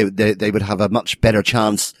they would have a much better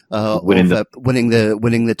chance winning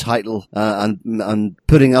the title and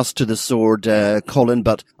putting us to the sword, Colin.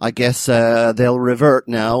 But I guess they'll revert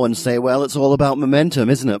now and say, well, it's all about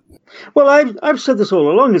momentum, isn't it? Well, I've said this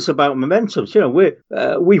all along. It's about momentum. You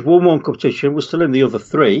know, we've won one competition. We're still in the other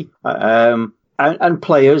three. And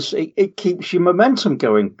players, it keeps your momentum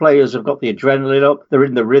going. Players have got the adrenaline up. They're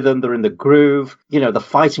in the rhythm. They're in the groove. You know, they're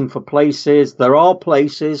fighting for places. There are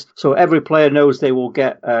places. So every player knows they will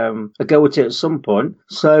get a go at it at some point.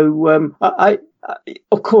 So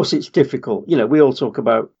of course, it's difficult. You know, we all talk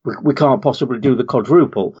about we can't possibly do the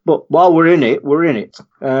quadruple. But while we're in it, we're in it.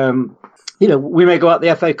 You know, we may go out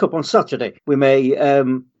the FA Cup on Saturday. We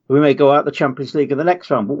may go out the Champions League in the next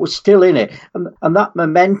round, but we're still in it, and that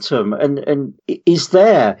momentum and is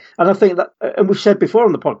there. And I think that, and we've said before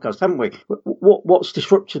on the podcast, haven't we? What's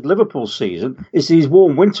disrupted Liverpool's season is these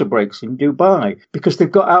warm winter breaks in Dubai, because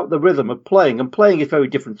they've got out the rhythm of playing, and playing is very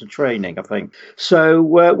different to training, I think. So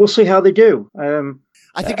we'll see how they do.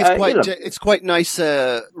 I think it's quite nice,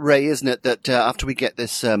 Ray, isn't it, that after we get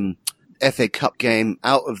this FA Cup game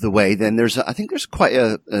out of the way, then there's quite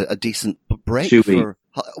a decent break 2 for. weeks.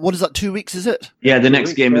 What is that, 2 weeks, is it? Yeah, the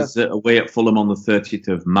next game is away at Fulham on the 30th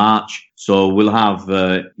of March. So we'll have,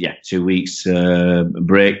 2 weeks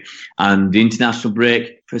break. And the international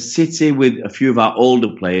break for City with a few of our older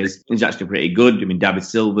players is actually pretty good. I mean, David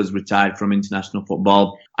Silva's retired from international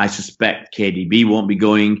football. I suspect KDB won't be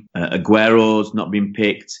going. Aguero's not been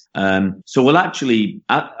picked. So we'll actually,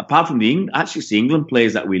 apart from actually see England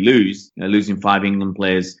players that we losing 5 England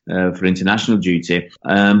players for international duty.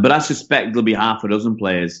 But I suspect there'll be half a dozen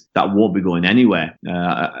players that won't be going anywhere.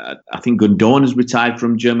 I think Gundogan has retired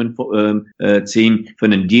from German team.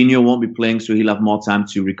 Fernandinho won't be playing, so he'll have more time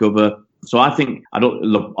to recover. So I think,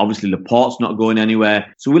 obviously Laporte's not going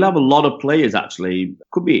anywhere. So we'll have a lot of players, actually,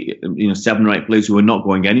 could be, 7 or 8 players who are not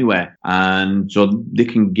going anywhere. And so they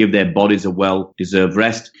can give their bodies a well-deserved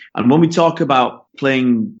rest. And when we talk about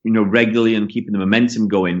playing, regularly and keeping the momentum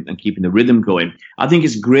going and keeping the rhythm going, I think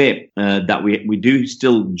it's great that we do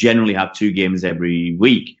still generally have 2 games every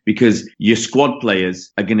week, because your squad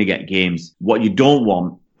players are going to get games. What you don't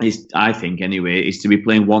want is, I think anyway, is to be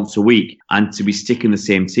playing once a week and to be sticking the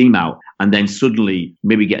same team out and then suddenly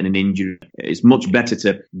maybe getting an injury. It's much better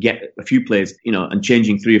to get a few players, and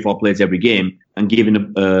changing 3 or 4 players every game and giving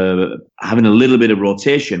having a little bit of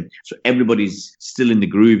rotation, so everybody's still in the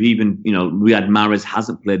groove. Even Riyad Mahrez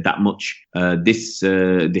hasn't played that much this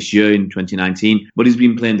year in 2019, but he's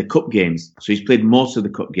been playing the cup games. So he's played most of the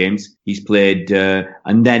cup games. He's played,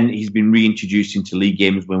 and then he's been reintroduced into league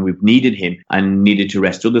games when we've needed him and needed to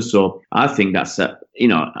rest others. So I think that's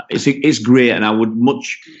it's great, and I would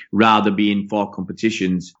much rather be in 4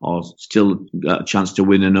 competitions or still a chance to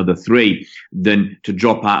win another 3 than to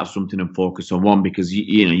drop out of something and focus on one, because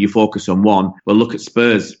you focus on one. Well, look at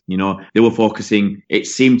Spurs. They were focusing, it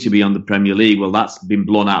seemed to be, on the Premier League. Well, that's been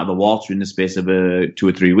blown out of the water in the space of 2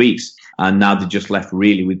 or 3 weeks, and now they're just left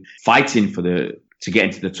really with fighting to get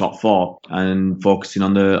into the top 4 and focusing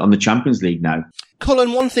on the Champions League now.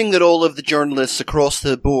 Colin, one thing that all of the journalists across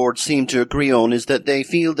the board seem to agree on is that they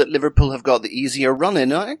feel that Liverpool have got the easier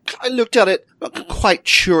run-in. I looked at it, not quite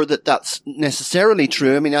sure that that's necessarily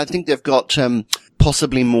true. I mean, I think they've got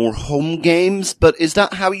possibly more home games, but is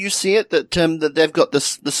that how you see it, that they've got the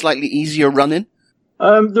slightly easier run-in?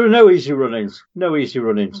 There are no easy run-ins. No easy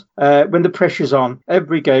run-ins. When the pressure's on,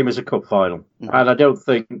 every game is a cup final. Mm-hmm. And I don't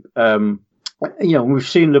think, we've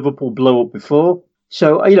seen Liverpool blow up before.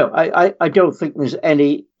 So, I don't think there's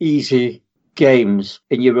any easy games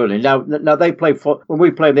in your running. Now they play when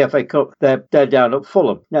we play the FA Cup, they're down at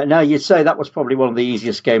Fulham. Now you'd say that was probably one of the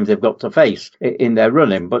easiest games they've got to face in their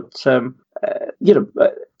running. But,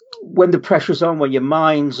 when the pressure's on, when your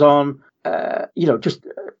mind's on, just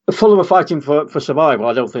Fulham are fighting for survival.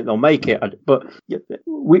 I don't think they'll make it, but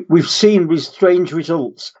we've seen strange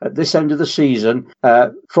results at this end of the season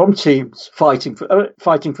from teams fighting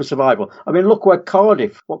for survival. I mean, look what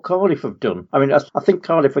Cardiff have done. I mean, I think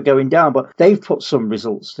Cardiff are going down, but they've put some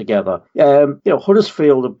results together.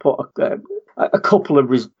 Huddersfield have put a couple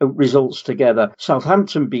of results together.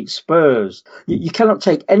 Southampton beat Spurs. You cannot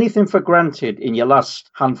take anything for granted in your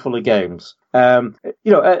last handful of games. And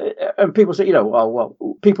people say,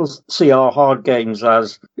 people see our hard games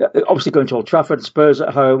as obviously going to Old Trafford, Spurs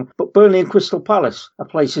at home, but Burnley and Crystal Palace are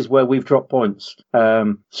places where we've dropped points.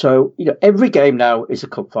 So every game now is a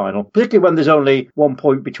cup final, particularly when there's only 1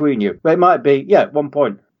 point between you. It might be, 1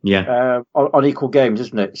 point. Yeah. On equal games,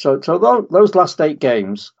 isn't it? So those last 8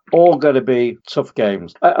 games all going to be tough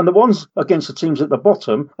games. And the ones against the teams at the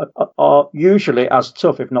bottom are usually as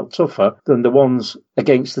tough, if not tougher, than the ones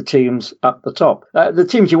against the teams at the top. The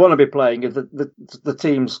teams you want to be playing, the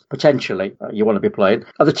teams potentially you want to be playing,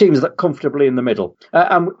 are the teams that are comfortably in the middle.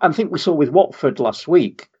 And I think we saw with Watford last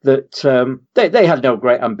week that they had no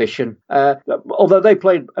great ambition, although they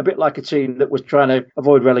played a bit like a team that was trying to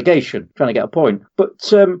avoid relegation, trying to get a point. But,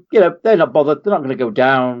 they're not bothered. They're not going to go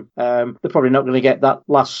down. They're probably not going to get that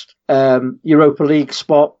last Europa League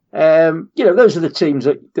spot. Those are the teams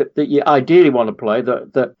that you ideally want to play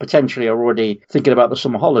that potentially are already thinking about the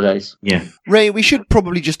summer holidays. Yeah. Ray, we should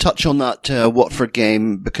probably just touch on that Watford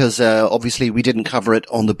game because obviously we didn't cover it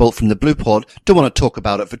on the Bolt from the Blue Pod. Don't want to talk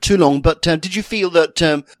about it for too long, but did you feel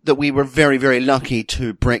that we were very, very lucky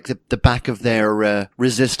to break the back of their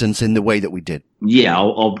resistance in the way that we did? Yeah,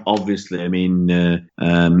 obviously. I mean,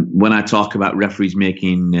 when I talk about referees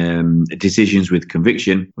making decisions with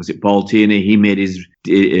conviction, was it Paul Tierney? He made his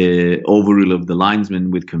overrule of the linesman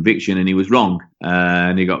with conviction, and he was wrong,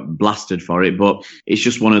 and he got blasted for it. But it's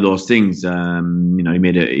just one of those things. He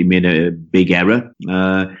made a big error.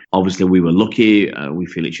 Obviously, we were lucky. We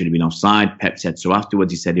feel it should have been offside. Pep said so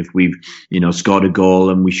afterwards. He said, if we've scored a goal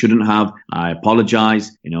and we shouldn't have, I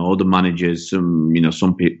apologise. Other managers, some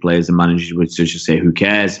players and managers would just say who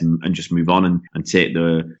cares and just move on and take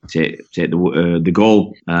the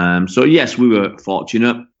goal. So yes, we were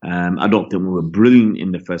fortunate. I don't think we were brilliant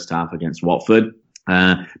in the first half against Watford.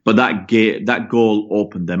 But that goal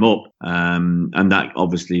opened them up, and that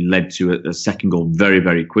obviously led to a second goal very,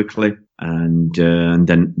 very quickly, and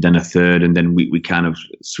then a third, and then we kind of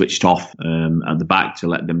switched off at the back to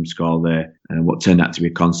let them score their what turned out to be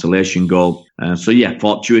a consolation goal. So yeah,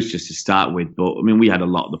 fortuitous just to start with, but I mean we had a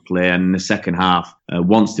lot of the play, and in the second half,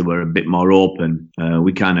 once they were a bit more open,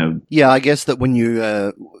 we kind of I guess that when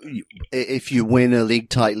if you win a league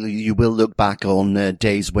title, you will look back on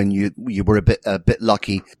days when you were a bit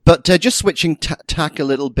lucky. But just switching tack a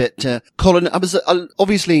little bit, Colin, I was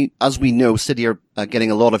obviously, as we know, City are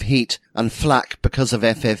getting a lot of heat and flack because of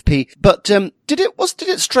FFP. But did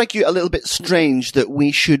it strike you a little bit strange that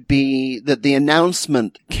that the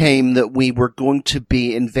announcement came that we were going to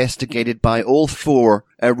be investigated by all four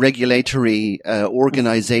regulatory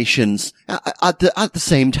organizations at the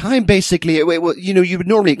same time? Basically, you would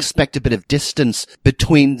normally expect a bit of distance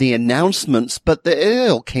between the announcements, but it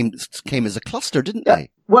all came as a cluster, didn't they?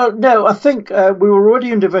 Well, no, I think we were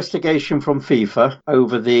already under investigation from FIFA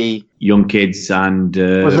over the young kids and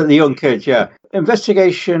was it the young kids? Yeah,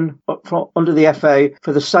 investigation under the FA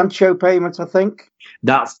for the Sancho payment. I think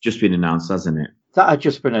that's just been announced, hasn't it? That had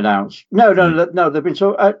just been announced. No. They've been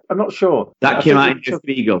so. I'm not sure. That came out in Der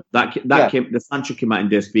Spiegel. The Sancho came out in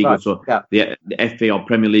Der Spiegel. Right. So the FA or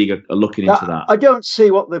Premier League are looking into that. I don't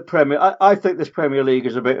see what the Premier. I think this Premier League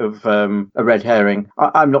is a bit of a red herring.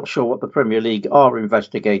 I'm not sure what the Premier League are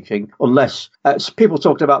investigating, unless people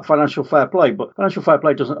talked about financial fair play, but financial fair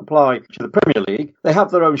play doesn't apply to the Premier League. They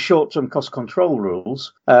have their own short-term cost control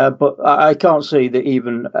rules, but I can't see that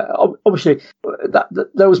even. Obviously, that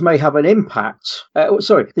those may have an impact.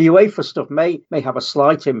 The UEFA stuff may have a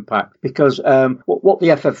slight impact because what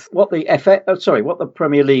the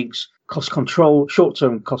Premier League's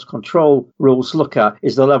short-term cost control rules look at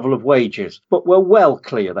is the level of wages. But we're well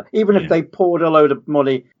clear that even if they poured a load of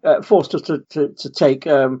money, forced us to take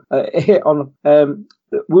a hit on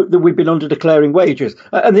that we've been under declaring wages.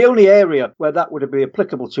 And the only area where that would be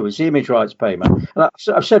applicable to is the image rights payment. And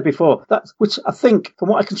I've said before, which I think, from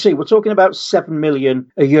what I can see, we're talking about 7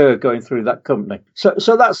 million a year going through that company.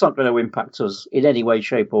 So that's not going to impact us in any way,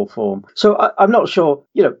 shape or form. So I'm not sure,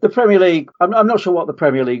 the Premier League, I'm not sure what the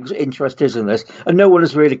Premier League's interest is in this, and no one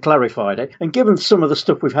has really clarified it. And given some of the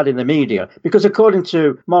stuff we've had in the media, because according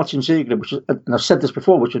to Martin Ziegler, and I've said this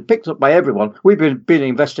before, which was picked up by everyone, we've been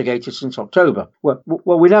investigated since October.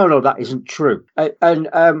 Well, we now know that isn't true.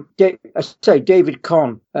 David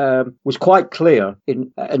Conn was quite clear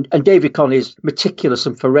and David Conn is meticulous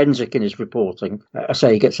and forensic in his reporting. I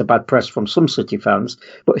say he gets a bad press from some City fans,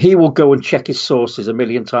 but he will go and check his sources a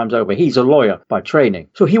million times over. He's a lawyer by training,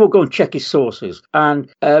 so he will go and check his sources.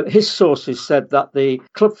 And his sources said that the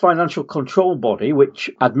Club Financial Control Body, which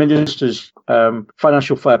administers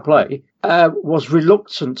financial fair play, was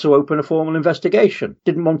reluctant to open a formal investigation,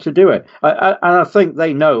 didn't want to do it. And I think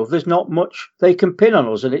they know there's not much they can pin on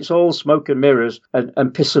us, and it's all smoke and mirrors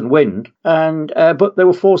and piss and wind. And but they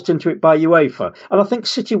were forced into it by UEFA. And I think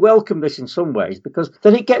City welcome this in some ways, because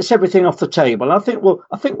then it gets everything off the table. And I think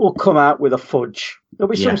we'll come out with a fudge.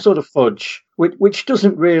 There'll be some sort of fudge, which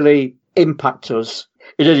doesn't really impact us.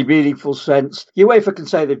 in any meaningful sense. UEFA can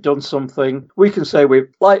say they've done something. We can say we've,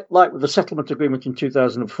 like with the settlement agreement in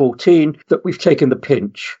 2014, that we've taken the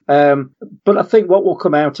pinch. But I think what will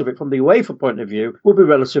come out of it from the UEFA point of view will be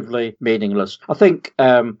relatively meaningless. I think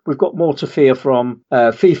we've got more to fear from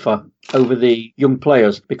FIFA over the young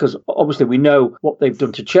players, because obviously we know what they've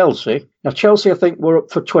done to Chelsea. Now, Chelsea, I think, were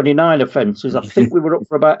up for 29 offences. I think we were up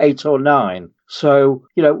for about 8 or 9. So,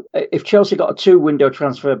 if Chelsea got a 2-window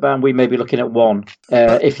transfer ban, we may be looking at 1,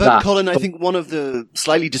 if but that. Colin, I think one of the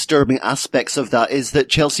slightly disturbing aspects of that is that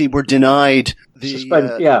Chelsea were denied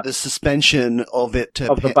the suspension of it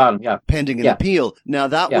of the ban, pending an appeal. Now,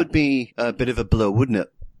 that would be a bit of a blow, wouldn't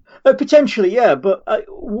it? Potentially, yeah. But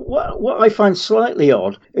what I find slightly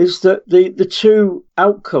odd is that the two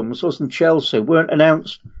outcomes, us and Chelsea, weren't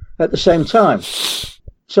announced at the same time.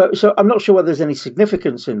 So I'm not sure whether there's any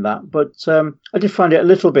significance in that, but I did find it a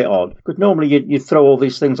little bit odd, because normally you throw all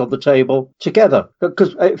these things on the table together.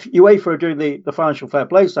 Because if UEFA are doing the financial fair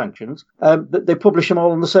play sanctions, they publish them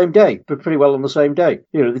all on the same day, but pretty well on the same day.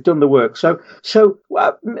 They've done the work. So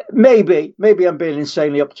maybe I'm being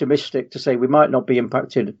insanely optimistic to say we might not be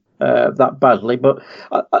impacted that badly, but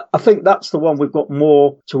I think that's the one we've got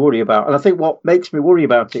more to worry about. And I think what makes me worry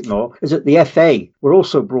about it more is that the FA were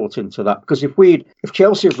also brought into that, because if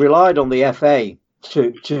Chelsea have relied on the FA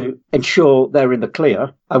to ensure they're in the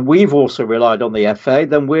clear, and we've also relied on the FA,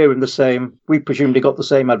 then we presumably got the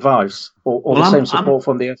same advice or the same support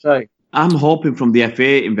from the FA. I'm hoping from the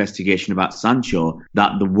FA investigation about Sancho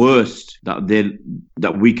that the worst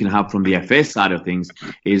that we can have from the FA side of things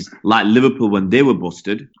is like Liverpool when they were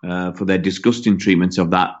busted for their disgusting treatment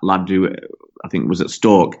of that lad who I think was at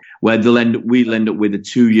Stoke, where we'll end up with a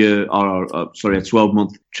 2-year or a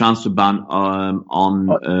 12-month transfer ban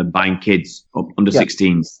on buying kids up under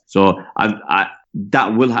 16s. So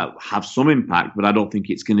that will have some impact, but I don't think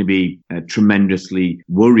it's going to be tremendously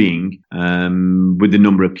worrying with the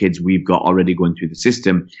number of kids we've got already going through the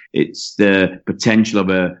system. It's the potential of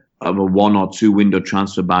a 1 or 2 window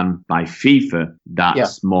transfer ban by FIFA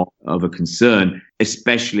that's more of a concern,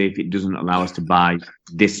 especially if it doesn't allow us to buy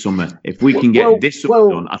this summer. If we can get this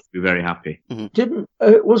summer done, I'd be very happy.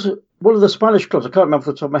 Was it one of the Spanish clubs, I can't remember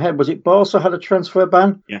off the top of my head, was it Barca had a transfer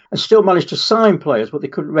ban? Yeah. And still managed to sign players, but they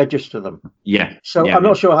couldn't register them. Yeah. So I'm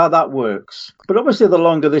not sure how that works. But obviously the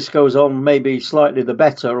longer this goes on, maybe slightly the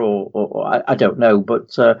better, or I don't know. But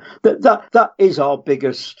that is our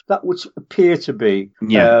biggest, that would appear to be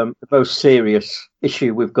the most serious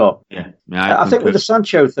issue we've got. I think with the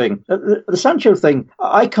Sancho thing,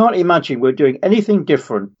 I can't imagine we're doing anything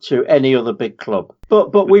different to any other big club.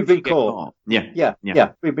 But we've been caught. Yeah,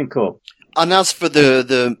 we've been caught. And as for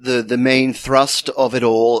the main thrust of it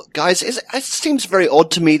all, guys, it seems very odd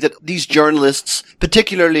to me that these journalists,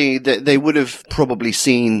 particularly, they would have probably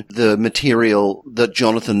seen the material that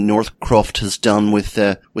Jonathan Northcroft has done with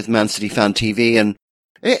Man City Fan TV, and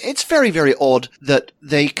it's very, very odd that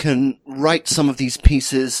they can write some of these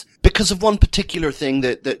pieces because of one particular thing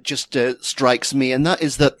that just strikes me, and that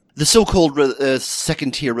is that the so-called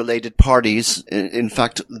second-tier related parties, in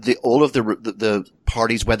fact, all of the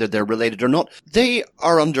parties, whether they're related or not, they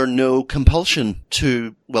are under no compulsion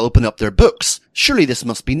to, open up their books. Surely this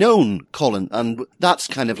must be known, Colin, and that's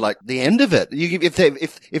kind of like the end of it.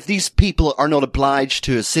 If these people are not obliged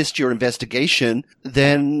to assist your investigation,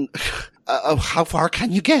 then how far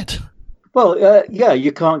can you get? Well,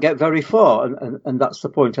 you can't get very far, and that's the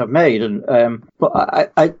point I've made.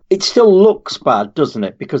 But it still looks bad, doesn't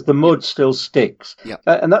it? Because the mud still sticks. Yeah.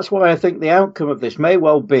 And that's why I think the outcome of this may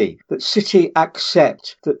well be that City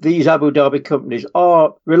accept that these Abu Dhabi companies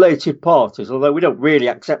are related parties, although we don't really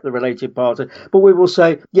accept the related party. But we will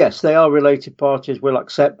say, yes, they are related parties. We'll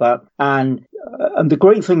accept that. And the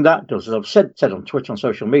great thing that does, as I've said on Twitter, on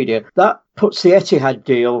social media, that puts the Etihad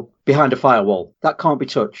deal behind a firewall. That can't be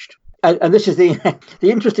touched. And this is the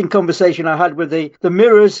interesting conversation I had with the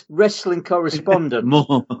Mirror's wrestling correspondent.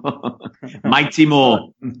 Mighty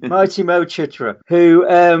Mo Chitra,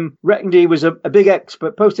 who reckoned he was a big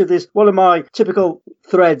expert, posted this, one of my typical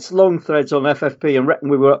threads, long threads on FFP, and reckoned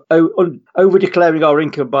we were over-declaring our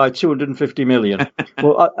income by 250 million.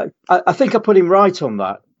 Well, I think I put him right on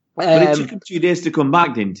that. But it took him 2 days to come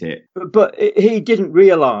back, didn't it? But he didn't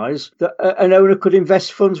realise that an owner could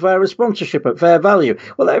invest funds via a sponsorship at fair value.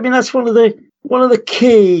 Well, I mean, that's one of the one of the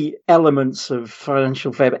key elements of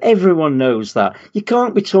financial fair play. Everyone knows that. You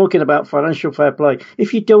can't be talking about financial fair play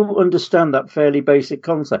if you don't understand that fairly basic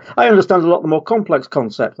concept. I understand a lot of the more complex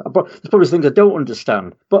concepts. There's probably things I don't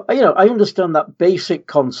understand. But, I understand that basic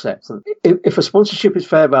concept. If a sponsorship is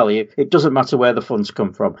fair value, it doesn't matter where the funds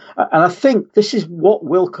come from. And I think this is what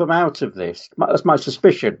will come out of this. That's my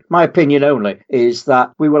suspicion. My opinion only is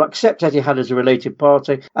that we will accept Etihad as a related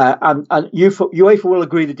party, and UEFA will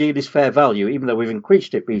agree the deal is fair value, even though we've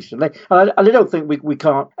increased it recently. And I don't think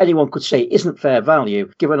anyone could say it isn't fair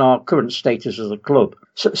value given our current status as a club.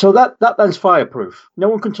 So that then's fireproof. No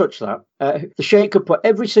one can touch that. The Sheikh could put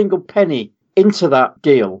every single penny into that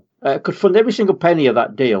deal. Could fund every single penny of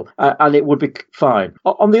that deal, and it would be fine.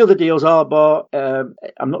 On the other deals, Arbar,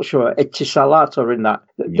 I'm not sure, Etisalat are in that.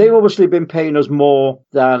 Yeah. They've obviously been paying us more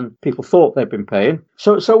than people thought they'd been paying.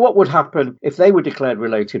 So what would happen if they were declared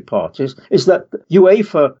related parties is that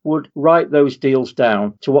UEFA would write those deals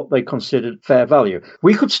down to what they considered fair value.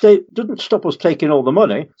 We could didn't stop us taking all the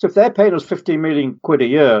money. So if they're paying us 15 million quid a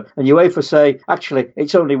year and UEFA say, actually,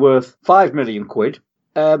 it's only worth 5 million quid,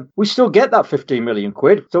 we still get that 15 million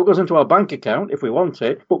quid, so it goes into our bank account if we want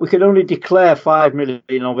it, but we can only declare 5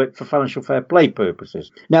 million of it for financial fair play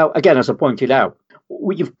purposes. Now, again, as I pointed out,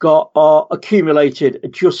 you've got our accumulated,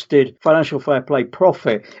 adjusted financial fair play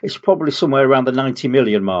profit. It's probably somewhere around the 90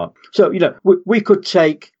 million mark. So, we could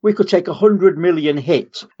take 100 million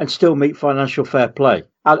hit and still meet financial fair play.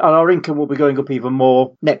 And our income will be going up even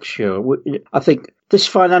more next year. I think this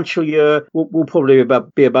financial year will probably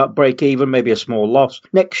be about break even, maybe a small loss.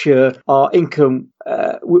 Next year, our income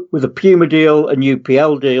with a Puma deal, a new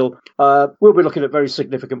PL deal, we'll be looking at very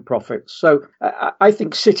significant profits. So I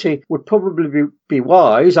think City would probably be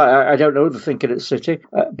wise. I don't know the thinking at City,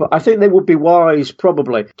 but I think they would be wise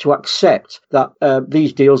probably to accept that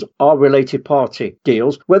these deals are related party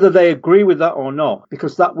deals, whether they agree with that or not,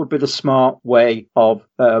 because that would be the smart way of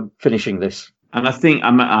finishing this. And I think,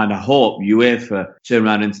 and I hope UEFA turn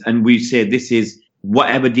around and we say this is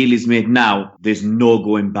whatever deal is made now, there's no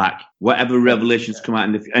going back. Whatever revelations come out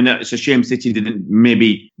and it's a shame City didn't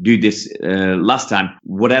maybe do this last time.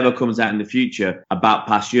 Whatever comes out in the future about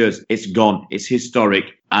past years, it's gone. It's historic,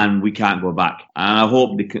 and we can't go back. And I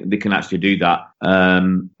hope they can actually do that.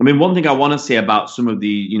 One thing I want to say about some of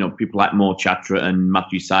the people like Mo Chatra and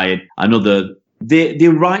Matthew Syed and other, they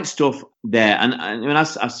write stuff there, and I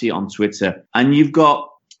see it on Twitter, and you've got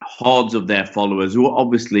hordes of their followers who are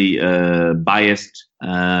obviously biased,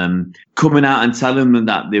 coming out and telling them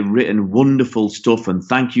that they've written wonderful stuff and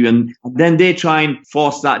thank you, and then they try and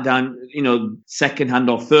force that down, second-hand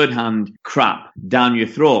or third-hand crap down your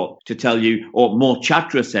throat to tell you, oh, Mo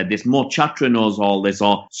Chatra said this, Mo Chatra knows all this,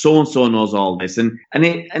 or so-and-so knows all this, and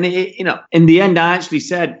in the end, I actually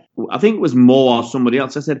said, I think it was Mo or somebody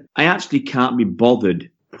else, I said, I actually can't be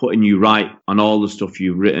bothered putting you right on all the stuff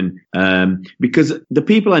you've written, because the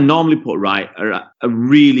people I normally put right are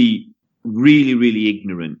really, really, really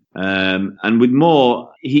ignorant. And with Mo,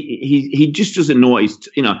 he just doesn't know what he's,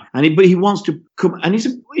 but he wants to come, and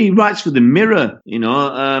he writes for the Mirror, he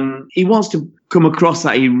wants to come across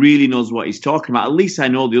that he really knows what he's talking about. At least I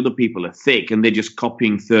know the other people are thick and they're just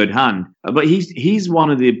copying third hand. But he's one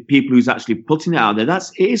of the people who's actually putting it out there.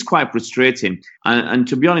 It is quite frustrating. And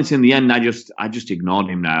to be honest, in the end, I just ignored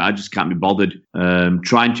him now. I just can't be bothered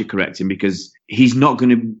trying to correct him, because he's not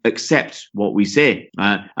going to accept what we say.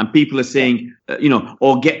 And people are saying, I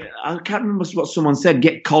can't remember what someone said,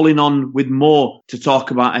 get Colin on with Mo to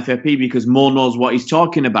talk about FFP because Mo knows what he's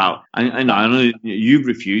talking about. And I know you've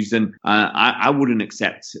refused, and I wouldn't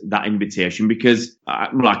accept that invitation because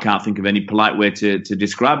I can't think of any polite way to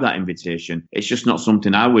describe that invitation. It's just not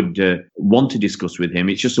something I would want to discuss with him.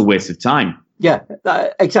 It's just a waste of time. Yeah,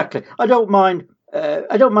 exactly. I don't mind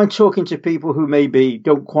talking to people who maybe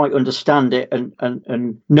don't quite understand it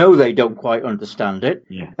and know they don't quite understand it.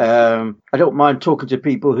 Yeah. I don't mind talking to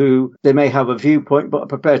people who they may have a viewpoint but are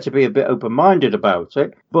prepared to be a bit open-minded about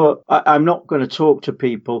it. But I'm not going to talk to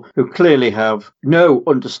people who clearly have no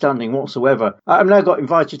understanding whatsoever. I've now got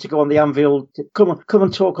invited to go on the Anfield. Come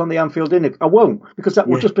and talk on the Anfield Innick. I won't, because that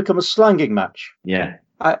will just become a slanging match. Yeah.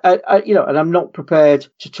 And I'm not prepared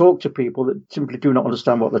to talk to people that simply do not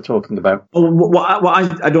understand what they're talking about. What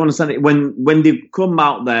I don't understand it when they come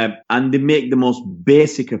out there and they make the most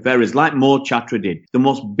basic of errors, like Mo Chatra did, the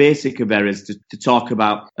most basic of errors to talk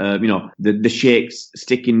about, the sheikhs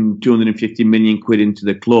sticking 250 million quid into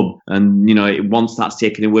the club, and once that's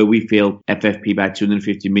taken away, we feel FFP by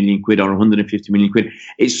 250 million quid or 150 million quid.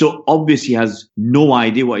 It's so obvious he has no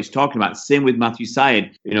idea what he's talking about. Same with Matthew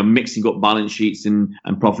Syed, mixing up balance sheets and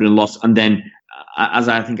profit and loss, and then as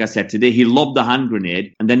I think I said today, he lobbed the hand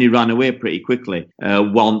grenade and then he ran away pretty quickly.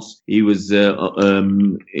 Once he was,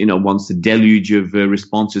 once the deluge of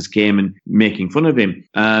responses came and making fun of him.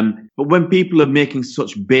 But when people are making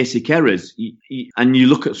such basic errors, and you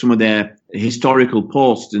look at some of their historical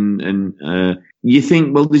posts and you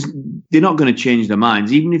think, well, they're not going to change their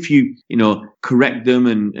minds, even if you correct them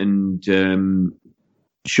and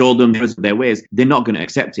show them their ways. They're not going to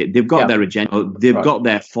accept it. They've got their agenda. They've got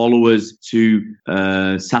their followers to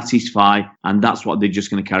satisfy, and that's what they're just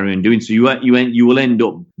going to carry on doing. So you will end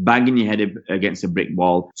up banging your head against a brick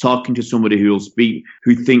wall, talking to somebody who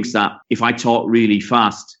thinks that if I talk really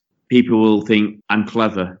fast, people will think I'm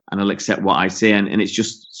clever and will accept what I say, and it's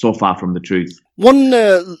just so far from the truth. One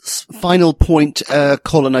final point,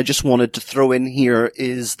 Colin, I just wanted to throw in here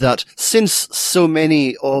is that since so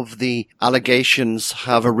many of the allegations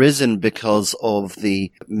have arisen because of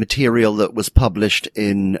the material that was published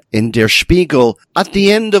in Der Spiegel, at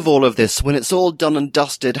the end of all of this, when it's all done and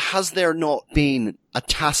dusted, has there not been a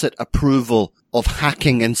tacit approval of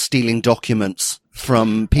hacking and stealing documents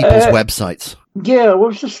from people's websites? Yeah, I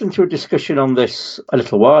was listening to a discussion on this a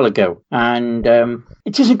little while ago, and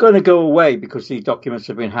it isn't going to go away because these documents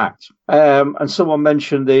have been hacked. And someone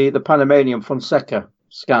mentioned the Panamanian Fonseca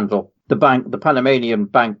scandal, the Panamanian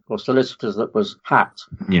bank or solicitors that was hacked.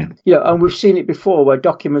 Yeah. And we've seen it before where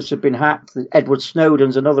documents have been hacked. Edward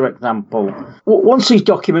Snowden's another example. Once these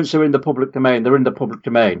documents are in the public domain, they're in the public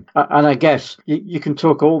domain. And I guess you can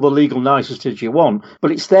talk all the legal niceties you want,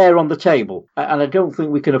 but it's there on the table. And I don't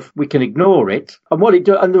think we can ignore it. And what it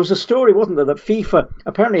does, and there was a story, wasn't there, that FIFA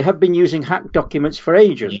apparently have been using hacked documents for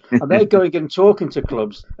ages. And they're going and talking to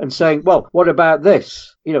clubs and saying, well, what about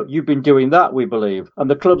this? You've been doing that, we believe. And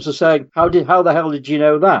the clubs are saying, how the hell did you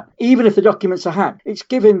know that? Even if the documents are hacked, it's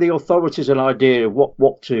giving the authorities an idea of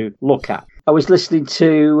what to look at. I was listening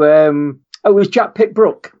to, it was Jack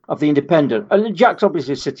Pitt-Brooke of The Independent. And Jack's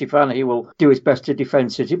obviously a City fan. He will do his best to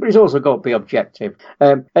defend City, but he's also got to be objective.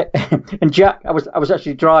 And Jack, I was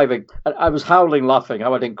actually driving, and I was howling laughing.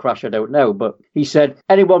 How I didn't crash, I don't know. But he said,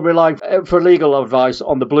 anyone relying for legal advice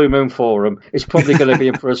on the Blue Moon Forum is probably going to be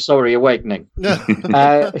in for a sorry awakening.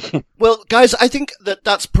 Well, guys, I think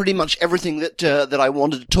that's pretty much everything that I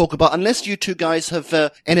wanted to talk about. Unless you two guys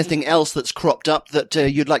have anything else that's cropped up that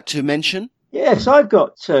you'd like to mention. Yes, I've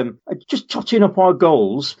got, just totting up our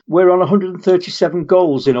goals, we're on 137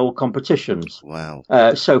 goals in all competitions. Wow.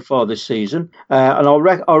 So far this season. And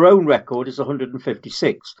our own record is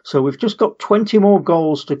 156. So we've just got 20 more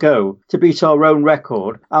goals to go to beat our own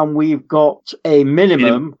record. And we've got a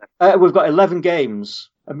minimum, we've got 11 games,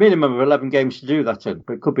 a minimum of 11 games to do that in,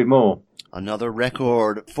 but it could be more. Another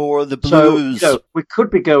record for the Blues. So, we could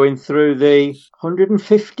be going through the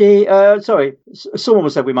 150. Someone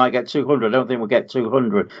said we might get 200. I don't think we'll get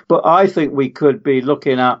 200. But I think we could be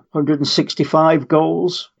looking at 165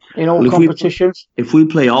 goals in all competitions. If we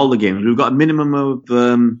play all the games, we've got a minimum of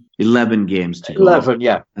 11 games to go. 11,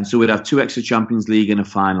 yeah. And so we'd have 2 extra Champions League and a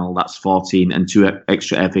final. That's 14, and 2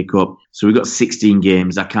 extra FA Cup. So we've got 16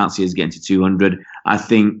 games. I can't see us getting to 200. I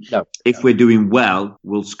think if we're doing well,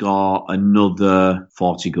 we'll score another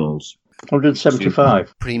 40 goals.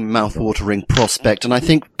 175. Pretty mouth-watering prospect. And I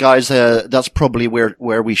think, guys, that's probably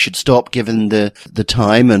where we should stop, given the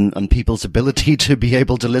time and people's ability to be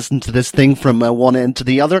able to listen to this thing from one end to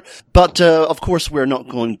the other. But, of course, we're not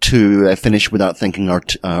going to finish without thanking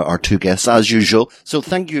our two guests, as usual. So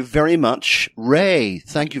thank you very much. Ray,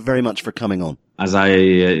 thank you very much for coming on. As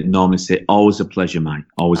I normally say, always a pleasure, Mike.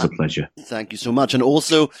 Always a pleasure. Thank you so much. And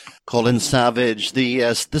also, Colin Savage,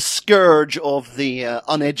 the scourge of the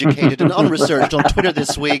uneducated and unresearched on Twitter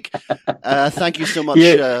this week. Thank you so much,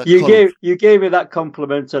 Colin. You gave me that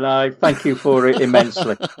compliment, and I thank you for it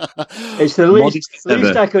immensely. It's the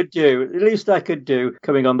least I could do. The least I could do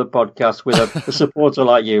coming on the podcast with a supporter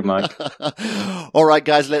like you, Mike. All right,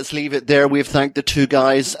 guys, let's leave it there. We've thanked the two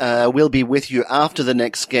guys. We'll be with you after the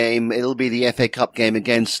next game. It'll be the FA Cup game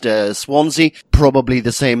against Swansea. Probably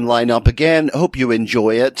the same lineup again. Hope you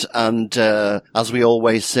enjoy it. And as we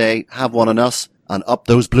always say, have one on us and up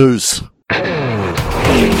those Blues.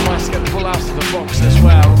 Nice to get the ball out of the box as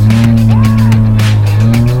well.